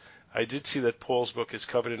books. I did see that Paul's book is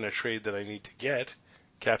covered in a trade that I need to get,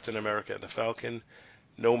 Captain America and the Falcon,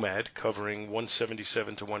 Nomad, covering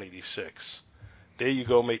 177 to 186. There you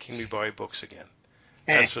go, making me buy books again.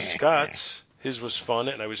 As for Scott's, his was fun,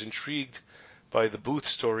 and I was intrigued by the Booth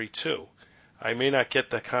story, too. I may not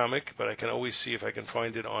get the comic, but I can always see if I can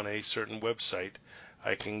find it on a certain website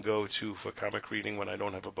I can go to for comic reading when I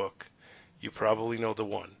don't have a book. You probably know the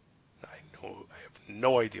one. I have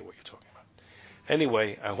no idea what you're talking about.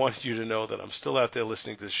 Anyway, I wanted you to know that I'm still out there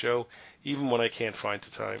listening to the show, even when I can't find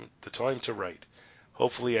the time to write.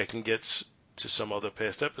 Hopefully I can get to some other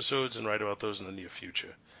past episodes and write about those in the near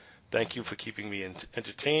future. Thank you for keeping me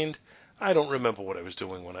entertained. I don't remember what I was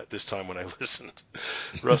doing this time when I listened.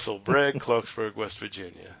 Russell Bragg, Clarksburg, West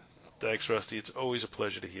Virginia. Thanks, Rusty. It's always a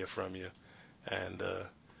pleasure to hear from you. And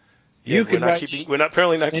we're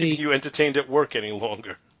apparently not keeping you entertained at work any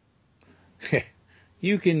longer.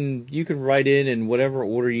 You can write in whatever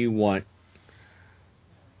order you want.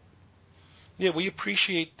 Yeah, we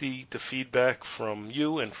appreciate the feedback from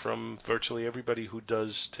you and from virtually everybody who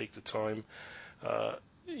does take the time.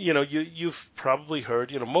 You've probably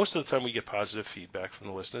heard, most of the time we get positive feedback from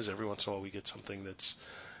the listeners. Every once in a while we get something that's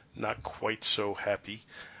not quite so happy.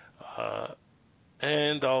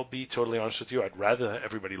 And I'll be totally honest with you, I'd rather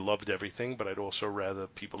everybody loved everything, but I'd also rather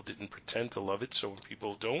people didn't pretend to love it. So when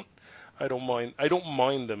people don't, I don't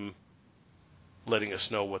mind them letting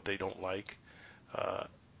us know what they don't like.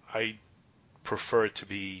 I prefer it to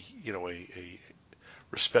be, a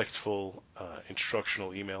respectful,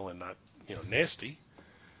 instructional email and not, nasty.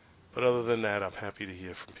 But other than that, I'm happy to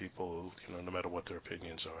hear from people, no matter what their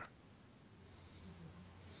opinions are.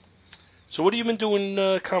 So what have you been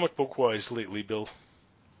doing comic book wise lately, Bill?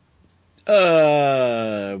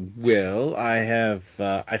 Well,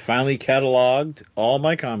 I finally cataloged all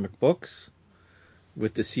my comic books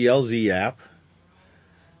with the CLZ app.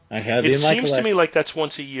 I have it seems to me like that's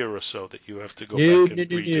once a year or so that you have to go back and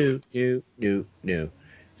redo it.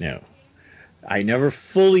 No. I never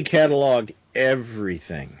fully cataloged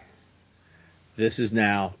everything. This is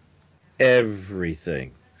now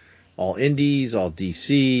everything. All indies, all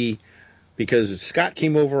DC. Because Scott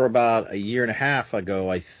came over about a year and a half ago,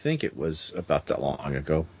 I think it was about that long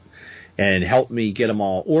ago, and helped me get them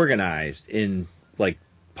all organized in like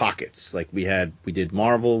pockets. Like we did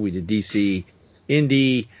Marvel, we did DC,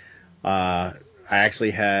 indie. I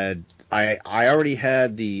already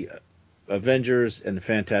had the Avengers and the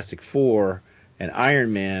Fantastic Four and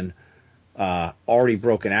Iron Man already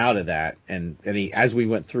broken out of that, and as we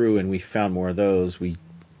went through and we found more of those,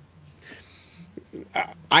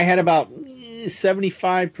 I had about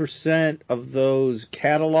 75% of those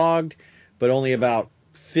cataloged, but only about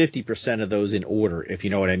 50% of those in order, if you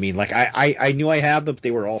know what I mean. Like I knew I had them, but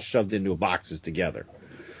they were all shoved into boxes together.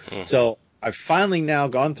 Mm-hmm. So I've finally now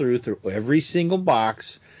gone through every single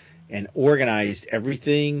box and organized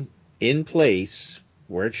everything in place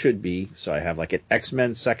where it should be. So I have like an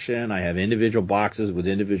X-Men section. I have individual boxes with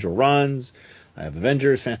individual runs. I have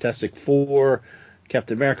Avengers, Fantastic Four,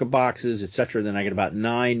 Captain America boxes, etc. Then I get about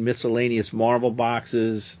 9 miscellaneous Marvel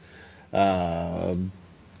boxes, a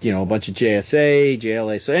bunch of JSA,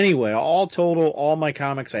 JLA. So anyway, all total, all my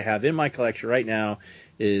comics I have in my collection right now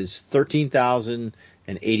is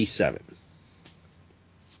 13,087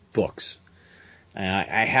 books.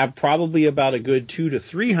 I have probably about a good 200 to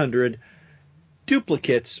 300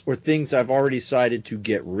 duplicates or things I've already decided to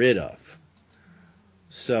get rid of.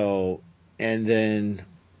 So,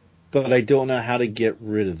 but I don't know how to get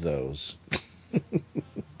rid of those.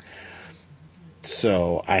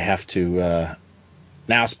 So I have to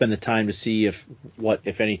now spend the time to see if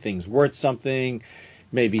anything's worth something.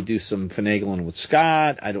 Maybe do some finagling with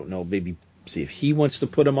Scott. I don't know. Maybe see if he wants to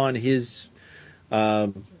put them on his,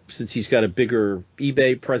 since he's got a bigger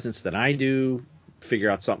eBay presence than I do. Figure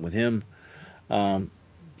out something with him.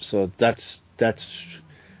 So that's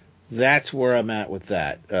where I'm at with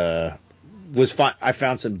that. Was fun. I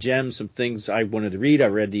found some gems, some things I wanted to read. I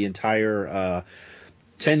read the entire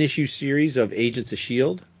 10-issue series of Agents of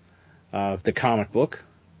S.H.I.E.L.D., the comic book,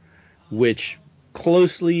 which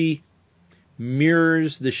closely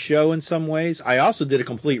mirrors the show in some ways. I also did a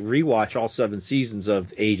complete rewatch, all 7 seasons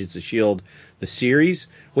of Agents of S.H.I.E.L.D., the series,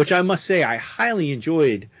 which I must say I highly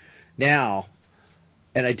enjoyed now.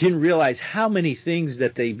 And I didn't realize how many things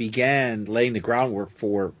that they began laying the groundwork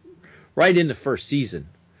for right in the first season.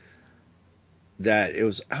 That it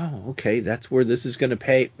was, okay, that's where this is going to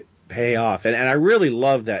pay off. And I really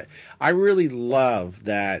love that. I really love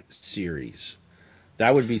that series.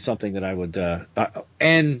 That would be something that I would, the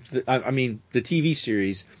TV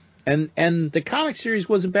series and the comic series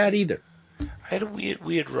wasn't bad either. I had a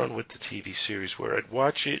weird run with the TV series where I'd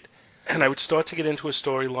watch it and I would start to get into a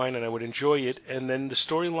storyline and I would enjoy it, and then the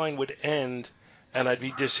storyline would end and I'd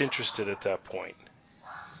be disinterested at that point.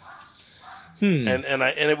 And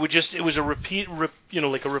it was a repeating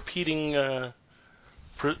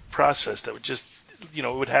process that would just,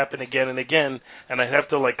 it would happen again and again, and I'd have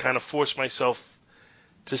to like kind of force myself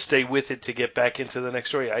to stay with it to get back into the next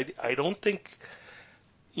story. I don't think,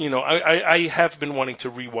 I have been wanting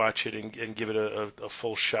to rewatch it and give it a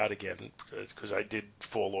full shot again, because I did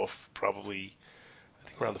fall off probably, I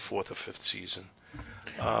think around the 4th or 5th season.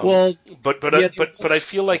 But I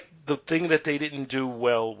feel like the thing that they didn't do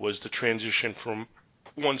well was the transition from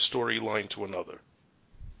one storyline to another.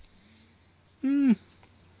 I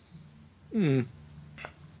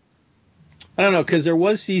don't know, because there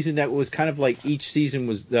was season that was kind of like each season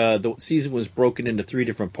was the season was broken into 3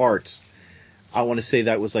 different parts. I want to say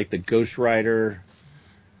that was like the Ghost Rider,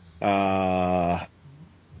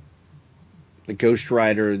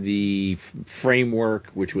 the Framework,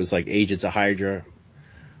 which was like Agents of Hydra.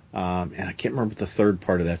 And I can't remember what the third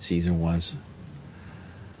part of that season was.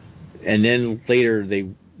 And then later they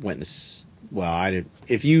went to,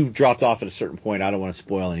 if you dropped off at a certain point, I don't want to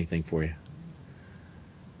spoil anything for you.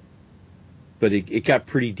 But it got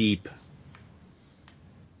pretty deep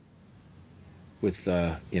with,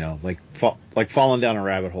 like falling down a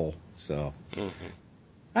rabbit hole. So,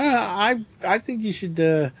 I think you should,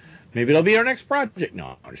 maybe it'll be our next project.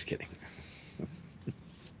 No, I'm just kidding.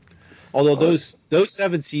 Although those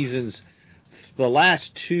 7 seasons, the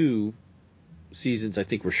last 2 seasons I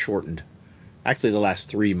think were shortened. Actually, the last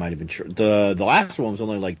 3 might have been short. The last one was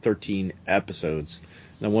only like 13 episodes.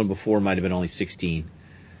 And the one before might have been only 16.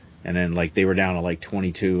 And then like they were down to like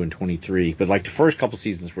 22 and 23. But like the first couple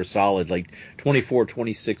seasons were solid, like 24,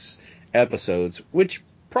 26 episodes, which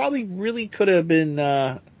probably really could have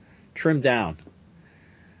been trimmed down.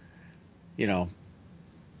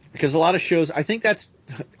 Because a lot of shows, I think that's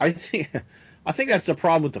the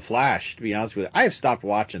problem with The Flash, to be honest with you. I have stopped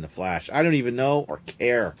watching The Flash. I don't even know or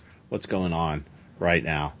care what's going on right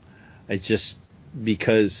now. It's just,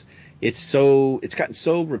 because it's gotten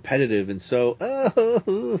so repetitive and so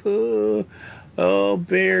oh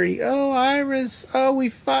Barry, oh Iris, oh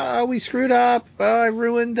we screwed up, oh I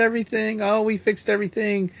ruined everything, oh we fixed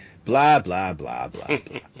everything, blah blah blah blah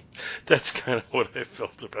blah. That's kind of what I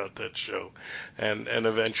felt about that show, and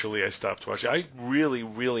eventually I stopped watching. I really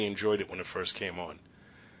really enjoyed it when it first came on,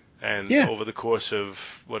 and Yeah. over the course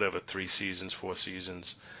of whatever 3 seasons, 4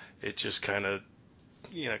 seasons, it just kind of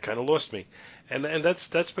lost me, and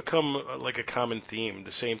that's become like a common theme.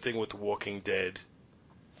 The same thing with The Walking Dead.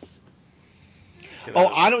 Oh,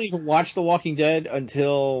 I don't even watch The Walking Dead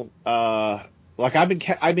until like I've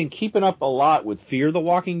been keeping up a lot with Fear the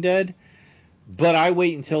Walking Dead, but I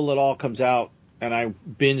wait until it all comes out and I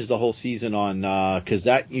binge the whole season on because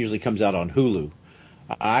that usually comes out on Hulu.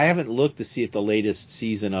 I haven't looked to see if the latest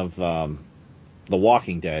season of The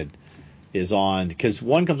Walking Dead is on, because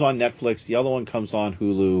one comes on Netflix, the other one comes on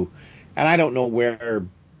Hulu, and I don't know where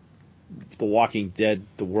The Walking Dead,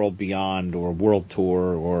 The World Beyond, or World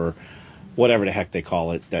Tour, or whatever the heck they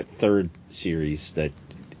call it, that third series that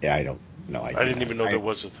I don't know. I didn't even know there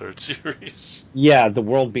was a third series. Yeah, The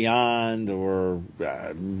World Beyond, or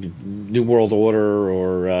New World Order,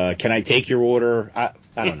 or Can I Take Your Order? I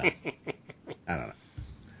don't know. I don't know.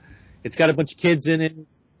 It's got a bunch of kids in it,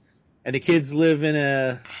 and the kids live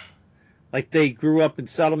like they grew up in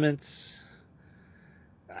settlements.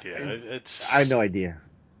 Yeah, it's. I have no idea.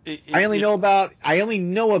 I only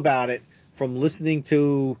know about it from listening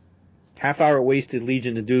to Half Hour Wasted,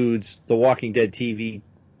 Legion of Dudes, the Walking Dead TV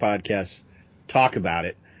podcast talk about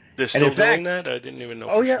it. They're still doing that? I didn't even know.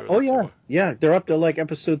 Oh yeah, yeah. They're up to like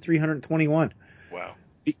episode 321. Wow.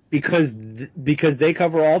 Because they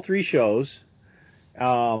cover all 3 shows,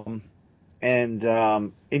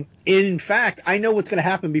 in fact, I know what's going to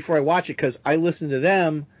happen before I watch it because I listen to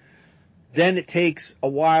them. Then it takes a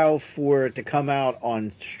while for it to come out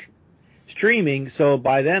on streaming. So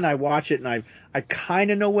by then I watch it and I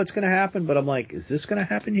kind of know what's going to happen, but I'm like, is this going to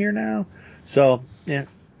happen here now? So yeah,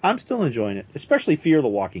 I'm still enjoying it, especially Fear the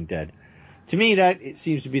Walking Dead. To me, it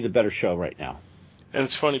seems to be the better show right now. And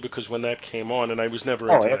it's funny because when that came on, and I was never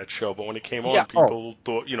into that show, but when it came on, people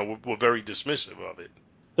thought, were very dismissive of it.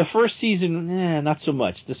 The first season, not so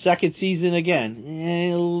much. The second season, again,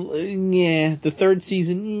 yeah. The third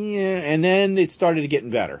season, yeah. And then it started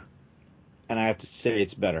getting better. And I have to say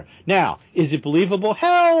it's better. Now, is it believable?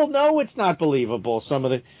 Hell no, it's not believable.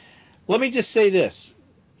 Let me just say this.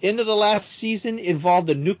 End of the last season involved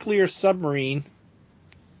a nuclear submarine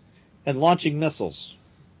and launching missiles.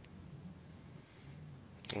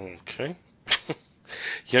 Okay.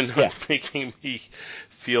 You're not making me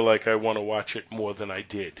feel like I want to watch it more than I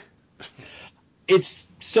did. It's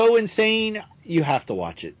so insane, you have to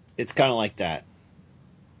watch it. It's kind of like that.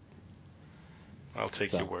 I'll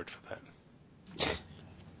take your word for that.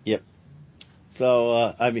 Yep.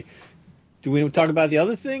 So, do we talk about the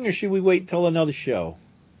other thing, or should we wait until another show?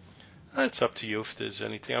 It's up to you if there's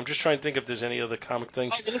anything. I'm just trying to think if there's any other comic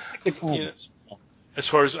things. Oh, let's take the comments. As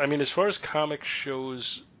far as comic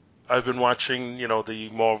shows, I've been watching, the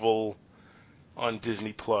Marvel on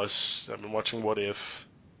Disney Plus. I've been watching What If.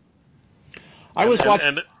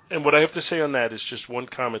 And what I have to say on that is just one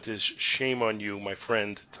comment is shame on you, my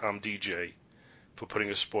friend Tom DJ, for putting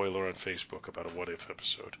a spoiler on Facebook about a What If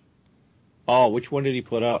episode. Oh, which one did he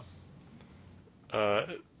put up?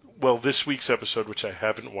 Well, this week's episode, which I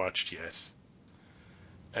haven't watched yet.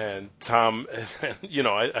 And Tom,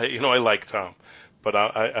 I like Tom, but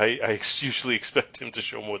I usually expect him to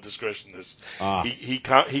show more discretion. He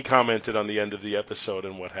commented on the end of the episode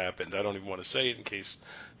and what happened. I don't even want to say it in case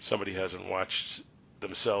somebody hasn't watched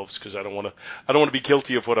themselves, because I don't want to be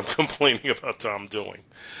guilty of what I'm complaining about Tom doing.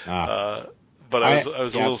 But I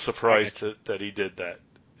was a little surprised that he did that,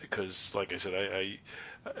 because, like I said,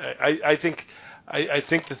 I think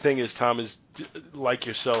the thing is, Tom is like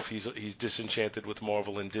yourself. He's disenchanted with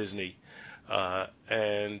Marvel and Disney,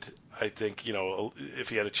 and I think if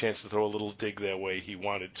he had a chance to throw a little dig their way, he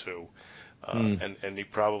wanted to, and he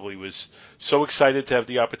probably was so excited to have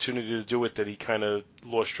the opportunity to do it that he kind of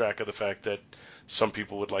lost track of the fact that some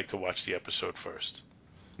people would like to watch the episode first.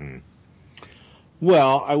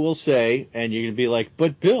 Well, I will say, and you're gonna be like,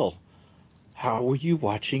 but Bill, how were you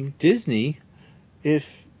watching Disney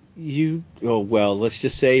if well, let's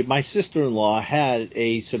just say my sister-in-law had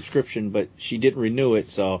a subscription, but she didn't renew it,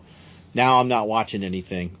 so now I'm not watching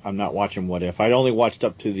anything. I'm not watching What If. I only watched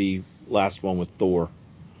up to the last one with Thor,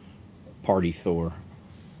 Party Thor.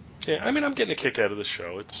 Yeah, I mean, I'm getting a kick out of the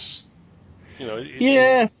show. It's,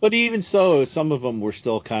 but even so, some of them were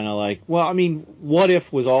still kind of like, well, I mean, What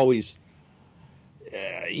If was always,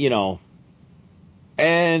 and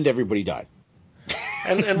everybody died.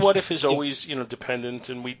 And What If is always, dependent,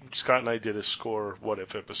 and Scott and I did a score What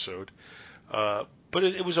If episode. But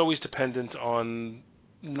it was always dependent on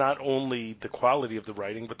not only the quality of the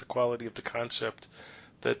writing, but the quality of the concept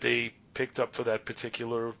that they picked up for that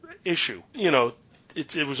particular issue.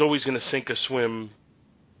 It was always going to sink or swim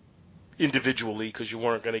individually because you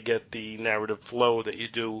weren't going to get the narrative flow that you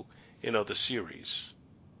do in other series.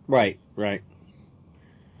 Right.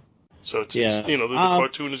 So the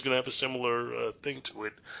cartoon is going to have a similar thing to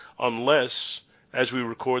it, unless, as we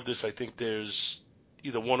record this, I think there's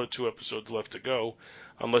either 1 or 2 episodes left to go,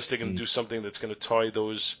 unless they're going to do something that's going to tie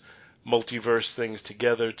those multiverse things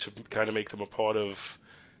together to kind of make them a part of.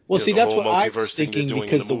 Well, see, the that's whole what I multiverse was thing they're thinking doing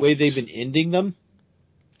because in the way they've movies. been ending them,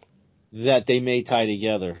 that they may tie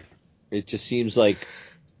together. It just seems like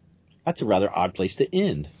that's a rather odd place to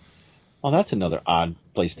end. Oh, that's another odd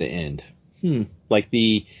place to end. Like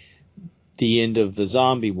the end of the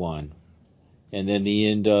zombie one, and then the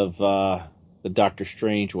end of the Doctor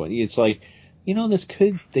Strange one. It's like,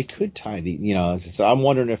 they could tie the, so I'm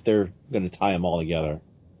wondering if they're going to tie them all together,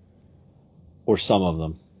 or some of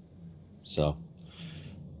them. So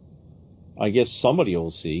I guess somebody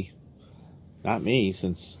will see, not me,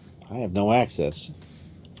 since I have no access.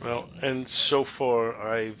 Well, and so far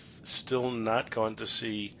I've still not gone to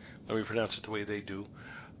see, let me pronounce it the way they do,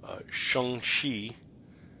 Shang-Chi,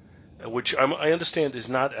 which I understand is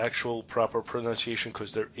not actual proper pronunciation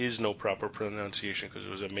because there is no proper pronunciation because it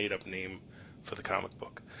was a made-up name for the comic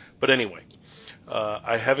book. But anyway,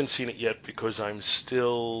 I haven't seen it yet because I'm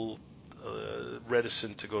still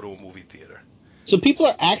reticent to go to a movie theater. So people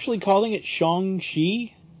are actually calling it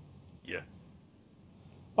Shang-Chi? Yeah.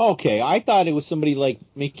 Okay, I thought it was somebody like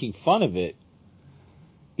making fun of it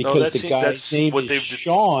because the guy's name is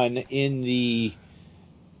Sean in the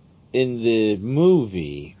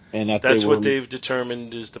movie, and that's what they've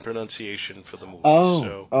determined is the pronunciation for the movie.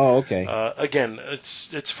 Okay. Again,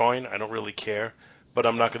 it's fine. I don't really care, but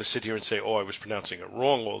I'm not going to sit here and say, I was pronouncing it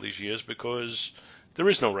wrong all these years because there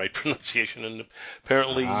is no right pronunciation, and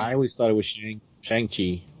apparently I always thought it was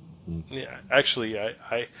Shang-Chi. Yeah, actually,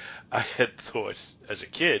 I had thought as a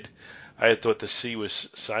kid, I had thought the C was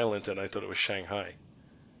silent, and I thought it was Shanghai.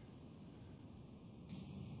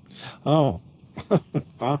 Oh,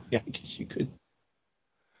 well, yeah, I guess you could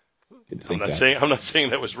think I'm not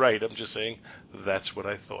saying that was right. I'm just saying that's what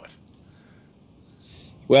I thought.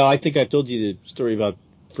 Well, I think I've told you the story about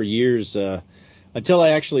for years until I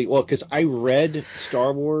actually because I read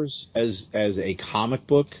Star Wars as a comic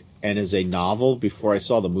book and as a novel before I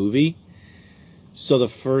saw the movie. So the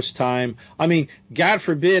first time, God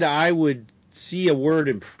forbid I would see a word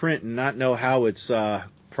in print and not know how it's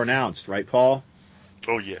pronounced, right, Paul?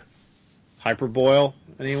 Oh, yeah. Hyperboil,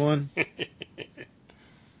 anyone?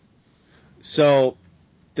 So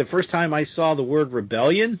the first time I saw the word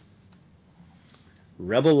rebellion,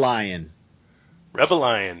 Rebel Lion. Rebel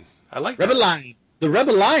Lion. I like Rebel that. Lion. The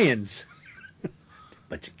Rebel Lions.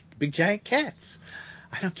 But big giant cats.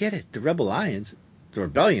 I don't get it. The Rebel Lions. The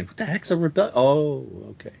rebellion. What the heck's a rebellion? Oh,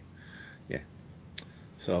 okay. Yeah.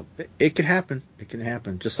 So it can happen. It can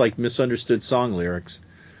happen. Just like misunderstood song lyrics.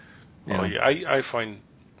 Yeah. I find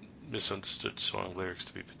misunderstood song lyrics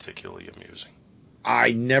to be particularly amusing.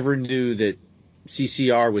 I never knew that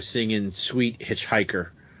CCR was singing Sweet Hitchhiker.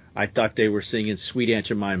 I thought they were singing Sweet Aunt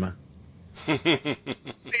Jemima. Sweet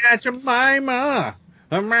Aunt Jemima.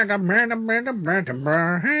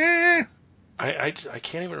 I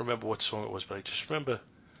can't even remember what song it was, but I just remember.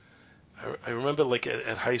 I remember like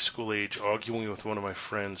at high school age arguing with one of my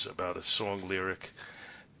friends about a song lyric,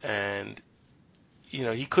 and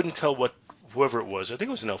he couldn't tell what whoever it was. I think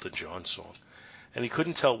it was an Elton John song, and he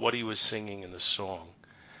couldn't tell what he was singing in the song,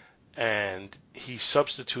 and he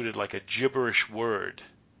substituted like a gibberish word.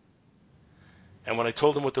 And when I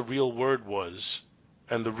told him what the real word was,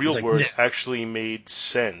 and the real word actually made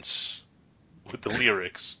sense with the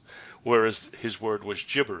lyrics, whereas his word was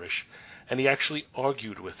gibberish, and he actually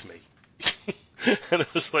argued with me. And I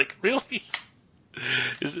was like, really?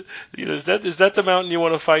 Is that the mountain you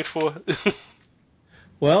want to fight for?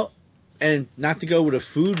 Well, and not to go with a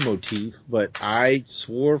food motif, but I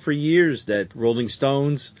swore for years that Rolling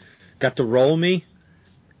Stones got to roll me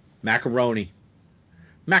macaroni.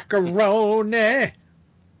 Macaroni. I'm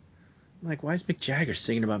like, why is Mick Jagger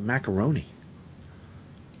singing about macaroni?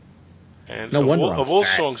 And no wonder of all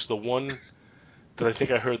songs, the one that I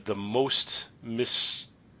think I heard the most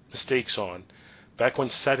mistakes on, back when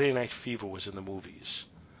Saturday Night Fever was in the movies,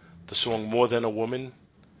 the song More Than a Woman,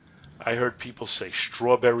 I heard people say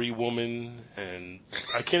Strawberry Woman, and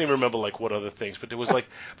I can't even remember like what other things, but there was like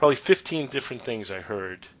probably 15 different things I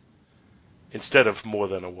heard instead of More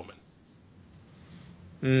Than a Woman.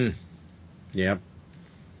 Yeah.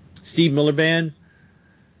 Steve Miller Band,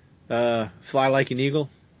 Fly Like an Eagle.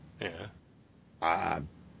 Yeah.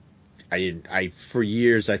 For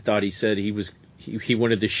years I thought he said he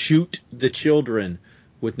wanted to shoot the children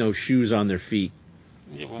with no shoes on their feet.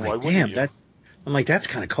 Yeah, well, I'm why like, wouldn't damn, you? I'm like, that's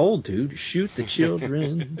kind of cold, dude. Shoot the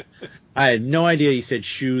children. I had no idea he said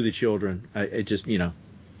shoe the children. It just,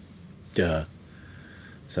 duh.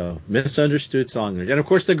 So, misunderstood song lyrics. And, of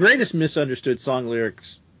course, the greatest misunderstood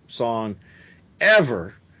song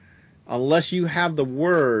ever, unless you have the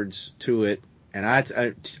words to it, and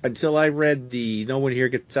until I read the No One Here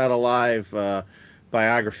Gets Out Alive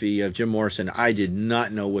biography of Jim Morrison, I did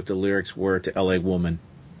not know what the lyrics were to L.A. Woman.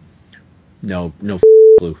 No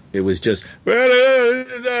clue. It was just, look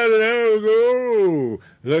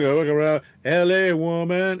around, L.A.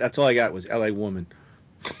 Woman. That's all I got was L.A. Woman.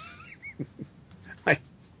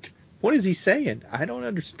 What is he saying? I don't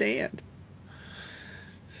understand.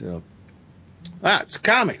 So, it's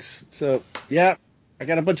comics. So, yeah, I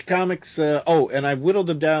got a bunch of comics. And I whittled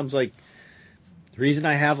them down. I was like, the reason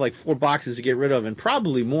I have like 4 boxes to get rid of, and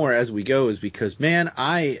probably more as we go, is because, man,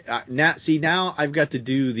 now I've got to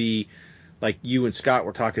do the, like you and Scott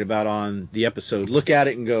were talking about on the episode, look at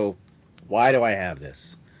it and go, why do I have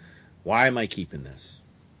this? Why am I keeping this?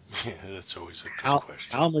 Yeah, that's always a good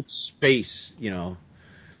question. How much space,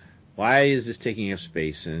 why is this taking up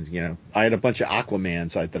space? And, I had a bunch of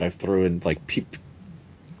Aquamans that I threw in,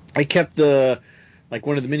 I kept one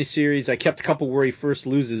of the miniseries, I kept a couple where he first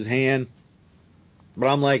loses his hand, but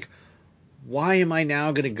I'm like, why am I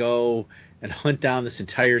now going to go and hunt down this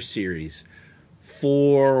entire series?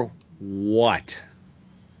 For what?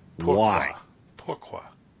 Why? Pourquoi?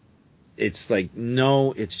 It's like,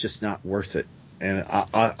 no, it's just not worth it. And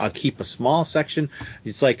I'll keep a small section.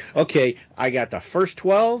 It's like, okay, I got the first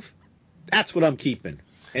 12. That's what I'm keeping.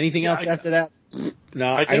 Anything else after that?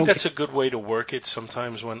 No, I think that's a good way to work it.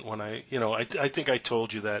 Sometimes when I think I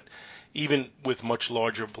told you that even with much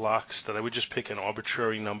larger blocks that I would just pick an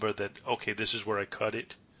arbitrary number that, okay, this is where I cut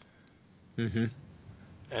it. Mm-hmm.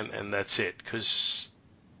 And that's it, because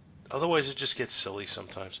otherwise it just gets silly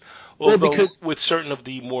sometimes. Although because with certain of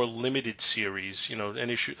the more limited series,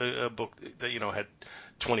 a book that had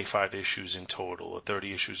 25 issues in total or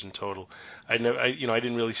 30 issues in total, I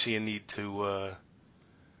didn't really see a need to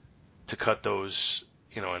cut those,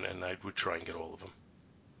 and I would try and get all of them.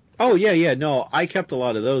 Oh yeah, no, I kept a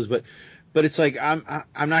lot of those, but it's like I'm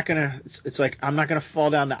not gonna fall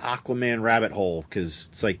down the Aquaman rabbit hole, because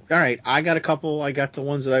it's like, all right, I got a couple. I got the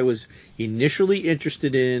ones that I was initially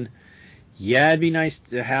interested in. Yeah, it'd be nice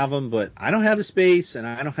to have them, but I don't have the space, and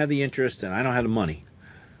I don't have the interest, and I don't have the money.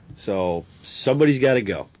 So somebody's got to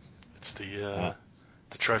go. It's the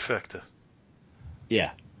trifecta.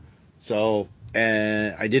 Yeah. So,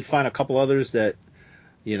 and I did find a couple others that,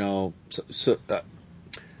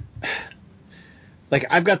 like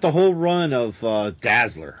I've got the whole run of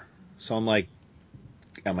Dazzler. So I'm like,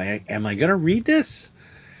 am I gonna read this?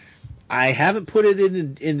 I haven't put it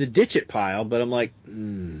in the ditch it pile, but I'm like,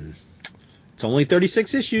 it's only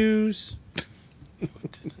 36 issues.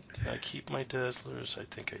 Did I keep my Dazzlers? I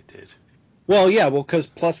think I did. Well, yeah, because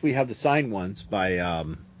plus we have the signed ones by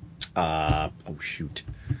oh shoot,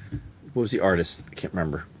 what was the artist? I can't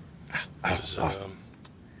remember.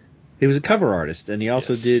 He was a cover artist, and he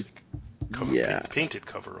also did painted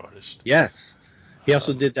cover artist. Yes, he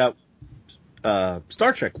also did that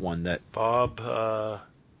Star Trek one that Bob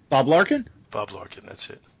Larkin. Bob Larkin,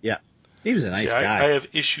 that's it. Yeah, he was a nice guy. I have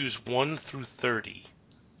issues 1 through 30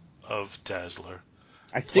 of Dazzler.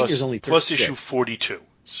 I think there's only 36. Plus issue 42.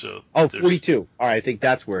 So 42. All right, I think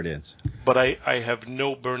that's where it ends. But I have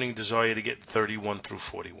no burning desire to get 31 through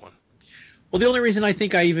 41. Well, the only reason I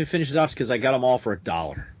think I even finished it off is because I got them all for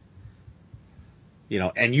 $1.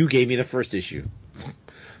 And you gave me the first issue.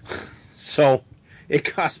 So it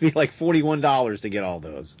cost me like $41 to get all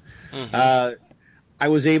those. Mm-hmm. I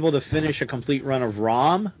was able to finish a complete run of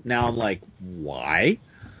ROM. Now I'm like, why?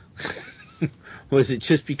 Was it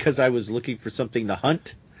just because I was looking for something to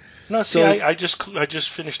hunt? No, see, I just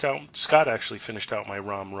finished out. Scott actually finished out my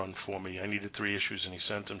ROM run for me. I needed 3 issues, and he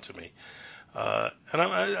sent them to me.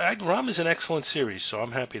 And ROM is an excellent series, so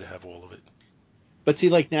I'm happy to have all of it. But see,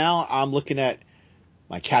 like now I'm looking at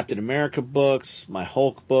my Captain America books, my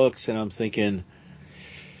Hulk books, and I'm thinking,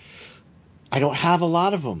 I don't have a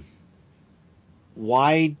lot of them.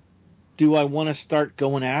 Why do I want to start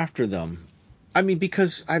going after them? I mean,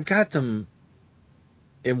 because I've got them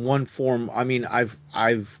in one form. I mean,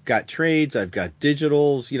 I've got trades, I've got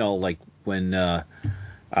digitals, like when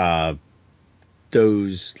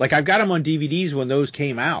those, like I've got them on DVDs when those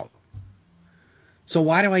came out. So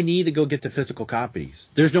why do I need to go get the physical copies?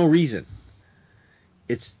 There's no reason.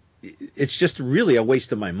 It's just really a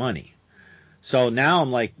waste of my money. So now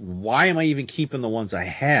I'm like, why am I even keeping the ones I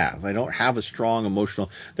have? I don't have a strong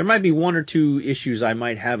emotional. There might be one or two issues I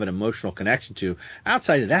might have an emotional connection to.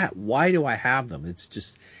 Outside of that, why do I have them? It's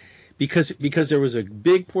just because there was a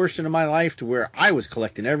big portion of my life to where I was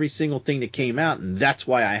collecting every single thing that came out, and that's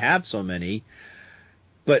why I have so many.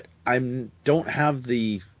 But I don't have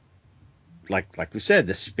the like we said,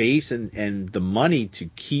 the space and the money to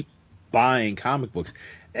keep buying comic books,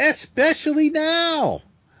 especially now.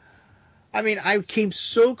 I mean, I came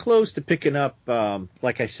so close to picking up,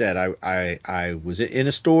 like I said, I was in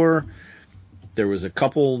a store. There was a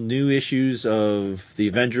couple new issues of the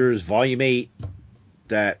Avengers Volume 8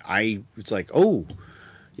 that I was like, oh,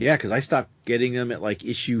 yeah, because I stopped getting them at like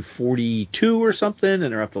issue 42 or something,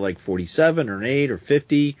 and they're up to like 47 or 8 or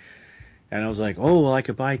 50. And I was like, oh, well, I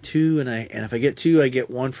could buy two, and if I get two, I get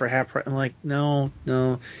one for half price. I'm like, no.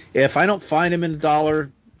 If I don't find them in the dollar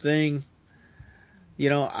thing,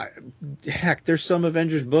 heck, there's some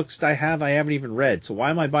Avengers books I haven't even read. So why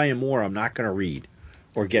am I buying more I'm not going to read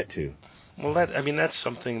or get to? Well, that's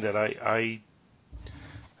something that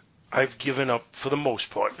I've given up for the most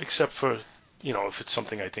part, except for, if it's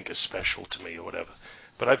something I think is special to me or whatever.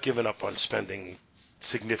 But I've given up on spending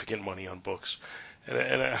significant money on books.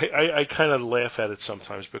 And I kind of laugh at it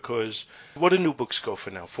sometimes because what do new books go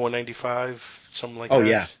for now? $4.95, something like that? Oh,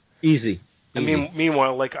 yeah. Easy. And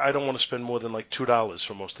meanwhile, like, I don't want to spend more than like $2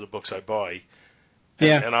 for most of the books I buy.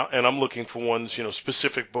 And I'm looking for ones,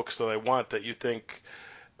 specific books that I want that you think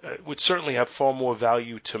would certainly have far more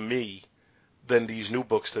value to me than these new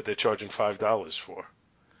books that they're charging $5 for.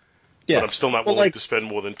 Yeah. But I'm still not willing to spend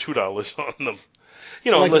more than $2 on them.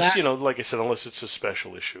 Unless, like I said, unless it's a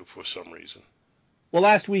special issue for some reason. Well,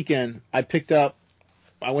 last weekend I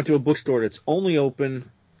went to a bookstore that's only open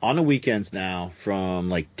on the weekends now from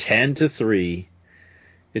like 10 to 3.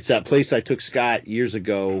 It's that place I took Scott years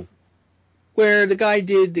ago where the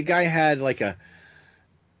guy had like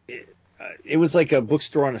it was like a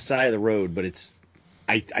bookstore on the side of the road, but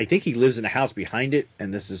I think he lives in a house behind it,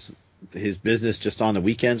 and this is his business just on the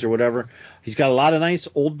weekends or whatever. He's got a lot of nice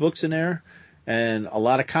old books in there and a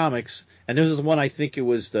lot of comics. And this is one, I think it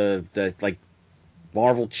was the like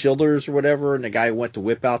Marvel Childers or whatever, and the guy went to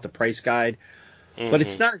whip out the price guide. Mm-hmm. But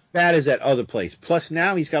it's not as bad as that other place. Plus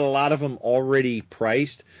now he's got a lot of them already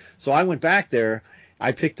priced. So I went back there.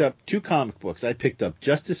 I picked up 2 comic books. I picked up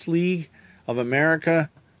Justice League of America,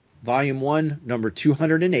 Volume 1, number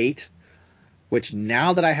 208, which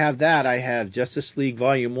now that I have that, I have Justice League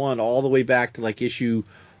Volume 1 all the way back to like issue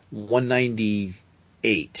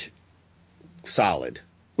 198 solid,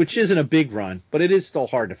 which isn't a big run, but it is still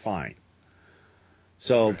hard to find.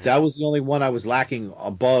 So that was the only one I was lacking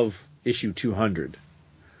above issue 200.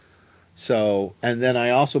 So, and then I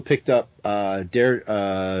also picked up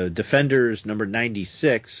Defenders number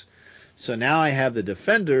 96. So now I have the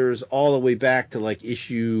Defenders all the way back to like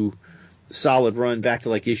issue solid run back to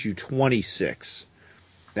like issue 26.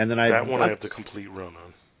 And then I have the complete run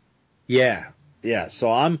on. Yeah.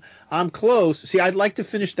 So I'm close. See, I'd like to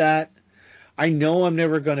finish that. I know I'm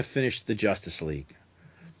never going to finish the Justice League.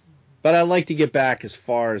 But I'd like to get back as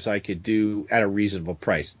far as I could do at a reasonable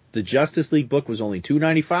price. The Justice League book was only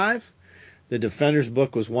 $2.95. The Defenders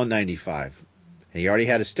book was $1.95. And he already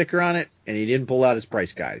had a sticker on it, and he didn't pull out his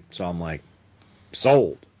price guide. So I'm like,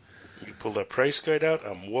 sold. You pull that price guide out,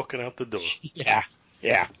 I'm walking out the door.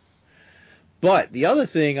 Yeah. But the other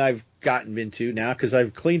thing I've gotten into now, because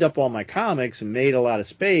I've cleaned up all my comics and made a lot of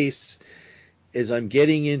space, is I'm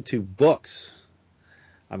getting into books.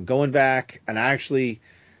 I'm going back, and I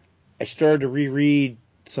started to reread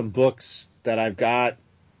some books that I've got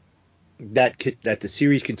that the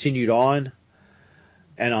series continued on,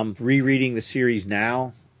 and I'm rereading the series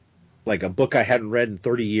now, like a book I hadn't read in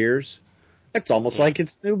 30 years. It's almost like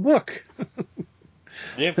it's a new book.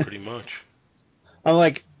 Yeah, pretty much. I'm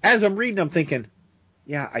like, as I'm reading, I'm thinking,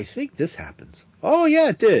 yeah, I think this happens. Oh, yeah,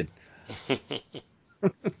 it did.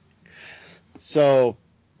 So,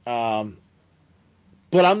 but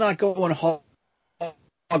I'm not going hog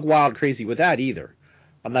wild crazy with that either.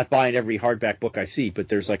 I'm not buying every hardback book I see, but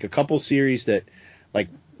there's like a couple series that, like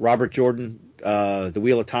Robert Jordan, The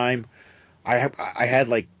Wheel of Time. I had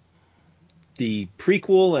like the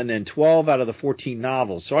prequel and then 12 out of the 14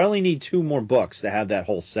 novels, so I only need 2 more books to have that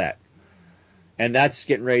whole set. And that's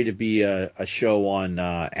getting ready to be a show on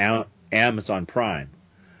Amazon Prime.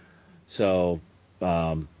 So,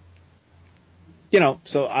 so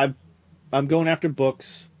I'm going after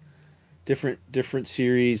books. Different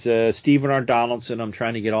series. Stephen R. Donaldson, I'm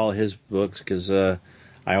trying to get all his books because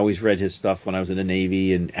I always read his stuff when I was in the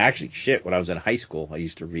Navy, and actually, when I was in high school, I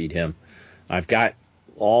used to read him. I've got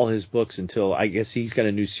all his books until I guess he's got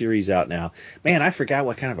a new series out now. Man, I forgot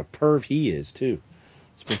what kind of a perv he is too.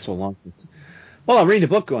 It's been so long since. Well, I'm reading a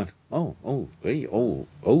book going,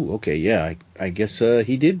 okay, yeah, I guess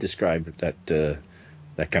he did describe that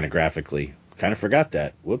kind of graphically. Kind of forgot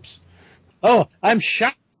that. Whoops. Oh, I'm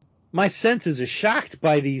shocked. My senses are shocked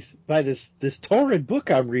by this torrid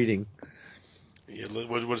book I'm reading. Yeah,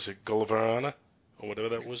 what is it, Gulliverana? Or whatever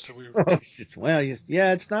that was that we were... Well,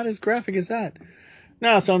 yeah, it's not as graphic as that.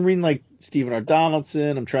 No, so I'm reading like Stephen R.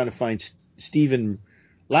 Donaldson. I'm trying to find a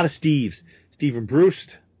lot of Steves. Stephen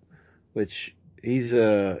Brust, which he's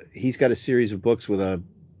got a series of books with you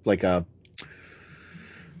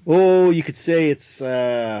could say it's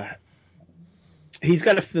he's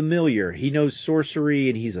got a familiar. He knows sorcery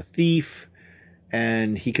and he's a thief,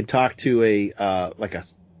 and he can talk to a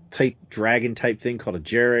type dragon type thing called a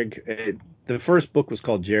Jerrig. The first book was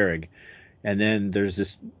called Jerrig, and then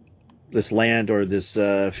there's this land or this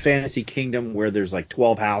fantasy kingdom where there's like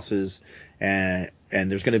 12 houses, and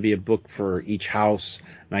there's going to be a book for each house.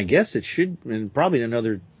 And I guess it should, and probably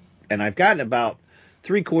another. And I've gotten about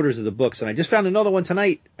 3/4 of the books, and I just found another one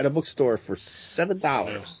tonight at a bookstore for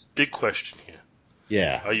 $7. Big question here.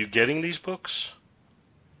 Yeah. Are you getting these books,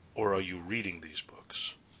 or are you reading these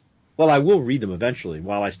books? Well, I will read them eventually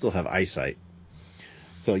while I still have eyesight.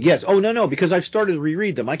 So, yes. Oh, no, because I've started to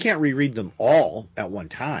reread them. I can't reread them all at one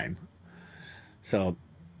time. So,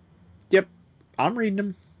 yep, I'm reading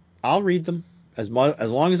them. I'll read them as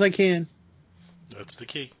long as I can. That's the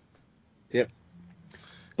key. Yep.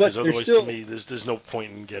 Because otherwise, to me, there's no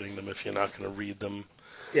point in getting them if you're not going to read them.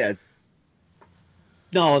 Yeah.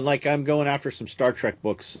 No, like I'm going after some Star Trek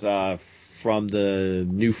books from the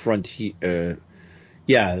New Frontier.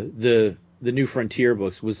 The New Frontier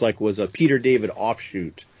books was a Peter David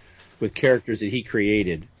offshoot with characters that he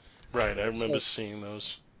created. Right, I remember seeing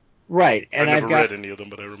those. Right, and I've never read any of them,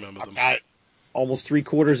 but I remember them. I've got almost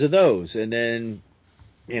 3/4 of those, and then,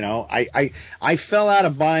 I fell out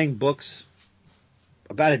of buying books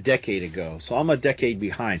about a decade ago, so I'm a decade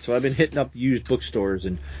behind. So I've been hitting up used bookstores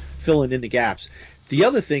and filling in the gaps. The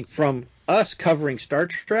other thing, from us covering Star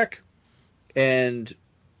Trek and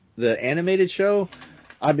the animated show,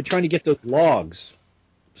 I've been trying to get those logs,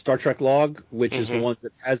 Star Trek log, which is the ones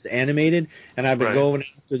that has the animated, and I've been going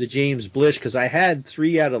after the James Blish, because I had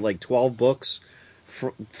 3 out of 12 books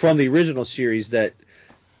from the original series that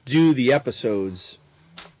do the episodes,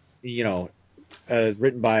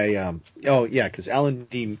 written by because Alan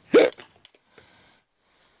Dean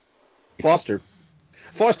Foster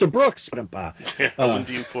Brooks. Alan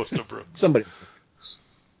Dean Foster Brooks.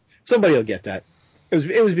 Somebody will get that.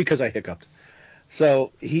 It was because I hiccuped.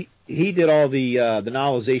 So he did all the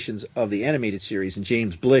novelizations of the animated series, and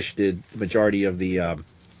James Blish did the majority of the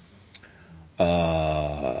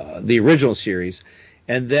original series.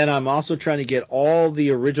 And then I'm also trying to get all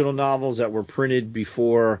the original novels that were printed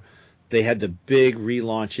before they had the big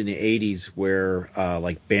relaunch in the 80s, where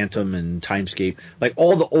like Bantam and Timescape, like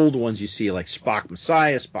all the old ones you see, like Spock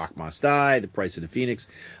Messiah, Spock Must Die, The Price of the Phoenix.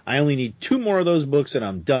 I only need 2 more of those books and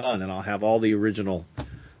I'm done, and I'll have all the original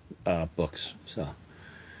books. So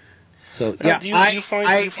yeah. Do you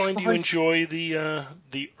find you enjoy the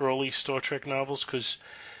early Star Trek novels? Because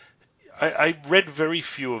I read very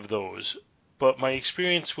few of those, but my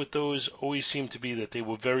experience with those always seemed to be that they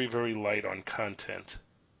were very, very light on content.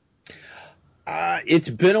 It's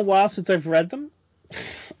been a while since I've read them,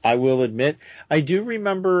 I will admit. I do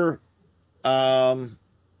remember there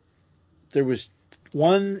was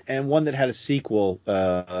one that had a sequel,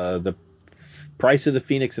 The Price of the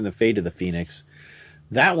Phoenix and the Fate of the Phoenix.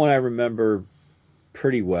 That one I remember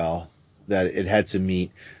pretty well, that it had some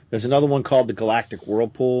meat. There's another one called The Galactic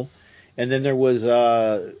Whirlpool. And then there was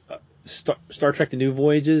Star Trek The New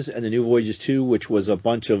Voyages and The New Voyages 2, which was a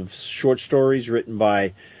bunch of short stories written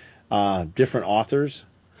by different authors,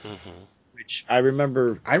 which I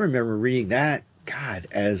remember reading that, God,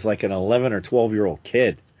 as like an 11 or 12-year-old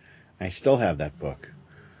kid. I still have that book.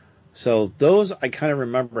 So those I kind of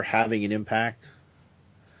remember having an impact.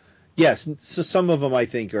 Yes, so some of them I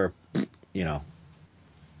think are,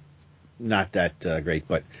 not that great,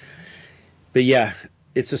 but yeah,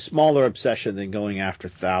 it's a smaller obsession than going after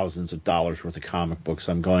thousands of dollars worth of comic books.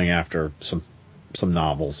 I'm going after some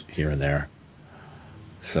novels here and there.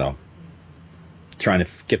 So, trying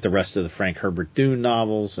to get the rest of the Frank Herbert Dune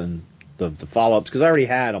novels and the follow-ups, because I already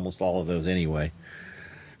had almost all of those anyway.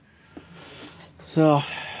 So,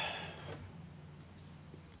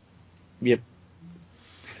 yep.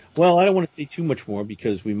 Well, I don't want to say too much more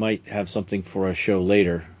because we might have something for a show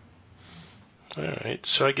later. All right,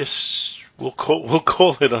 so I guess we'll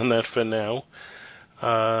call it on that for now.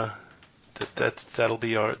 That'll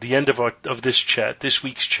be the end of this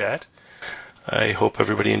week's chat. I hope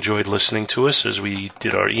everybody enjoyed listening to us as we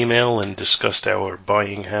did our email and discussed our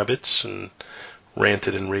buying habits and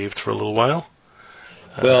ranted and raved for a little while.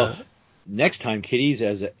 Well, next time, kiddies,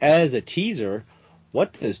 as a teaser,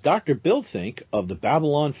 what does Dr. Bill think of the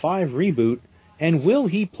Babylon 5 reboot, and will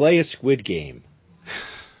he play a Squid Game?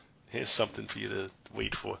 Here's something for you to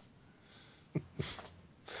wait for.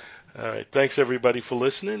 All right. Thanks, everybody, for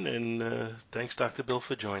listening, and thanks, Dr. Bill,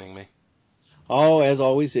 for joining me. Oh, as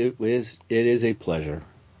always, it is a pleasure.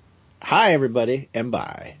 Hi, everybody, and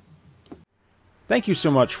bye. Thank you so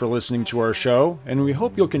much for listening to our show, and we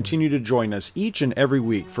hope you'll continue to join us each and every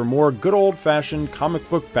week for more good old-fashioned comic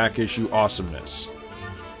book back issue awesomeness.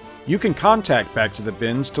 You can contact Back to the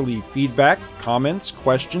Bins to leave feedback, comments,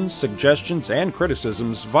 questions, suggestions, and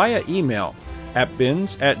criticisms via email at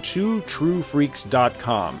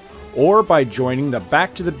bins@twotruefreaks.com or by joining the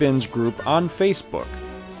Back to the Bins group on Facebook.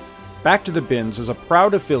 Back to the Bins is a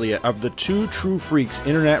proud affiliate of the Two True Freaks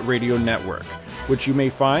Internet Radio Network, which you may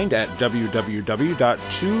find at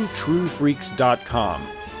www.twotruefreaks.com.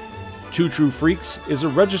 Two True Freaks is a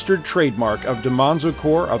registered trademark of DiManzo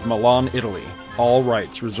Corps of Milan, Italy. All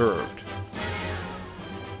rights reserved.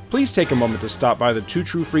 Please take a moment to stop by the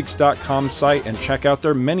twotruefreaks.com site and check out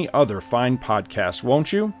their many other fine podcasts,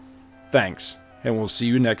 won't you? Thanks, and we'll see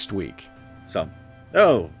you next week. So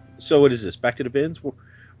what is this? Back to the Bins?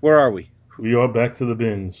 Where are we? We are back to the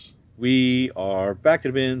bins. We are back to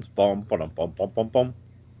the bins. Bum, bum, bum, bum, bum, bum.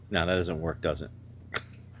 No, that doesn't work, does it?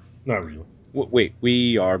 Not really. Wait,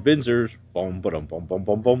 we are Binsers. Bum, bum, bum, bum,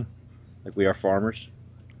 bum, bum. Like we are farmers.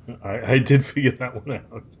 I did figure that one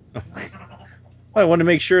out. I wanted to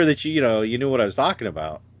make sure that you knew what I was talking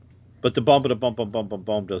about. But the bum, bum, bum, bum, bum,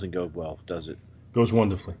 bum doesn't go well, does it? Goes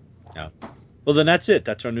wonderfully. Yeah. Well, then that's it.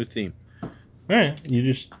 That's our new theme. All right. You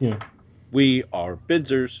just, We are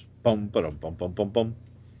Binsers. Bum, bum, bum, bum, bum, bum.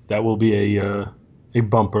 That will be a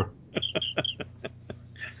bumper.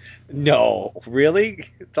 No, really?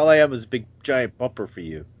 That's all I have is a big giant bumper for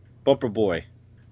you. Bumper boy.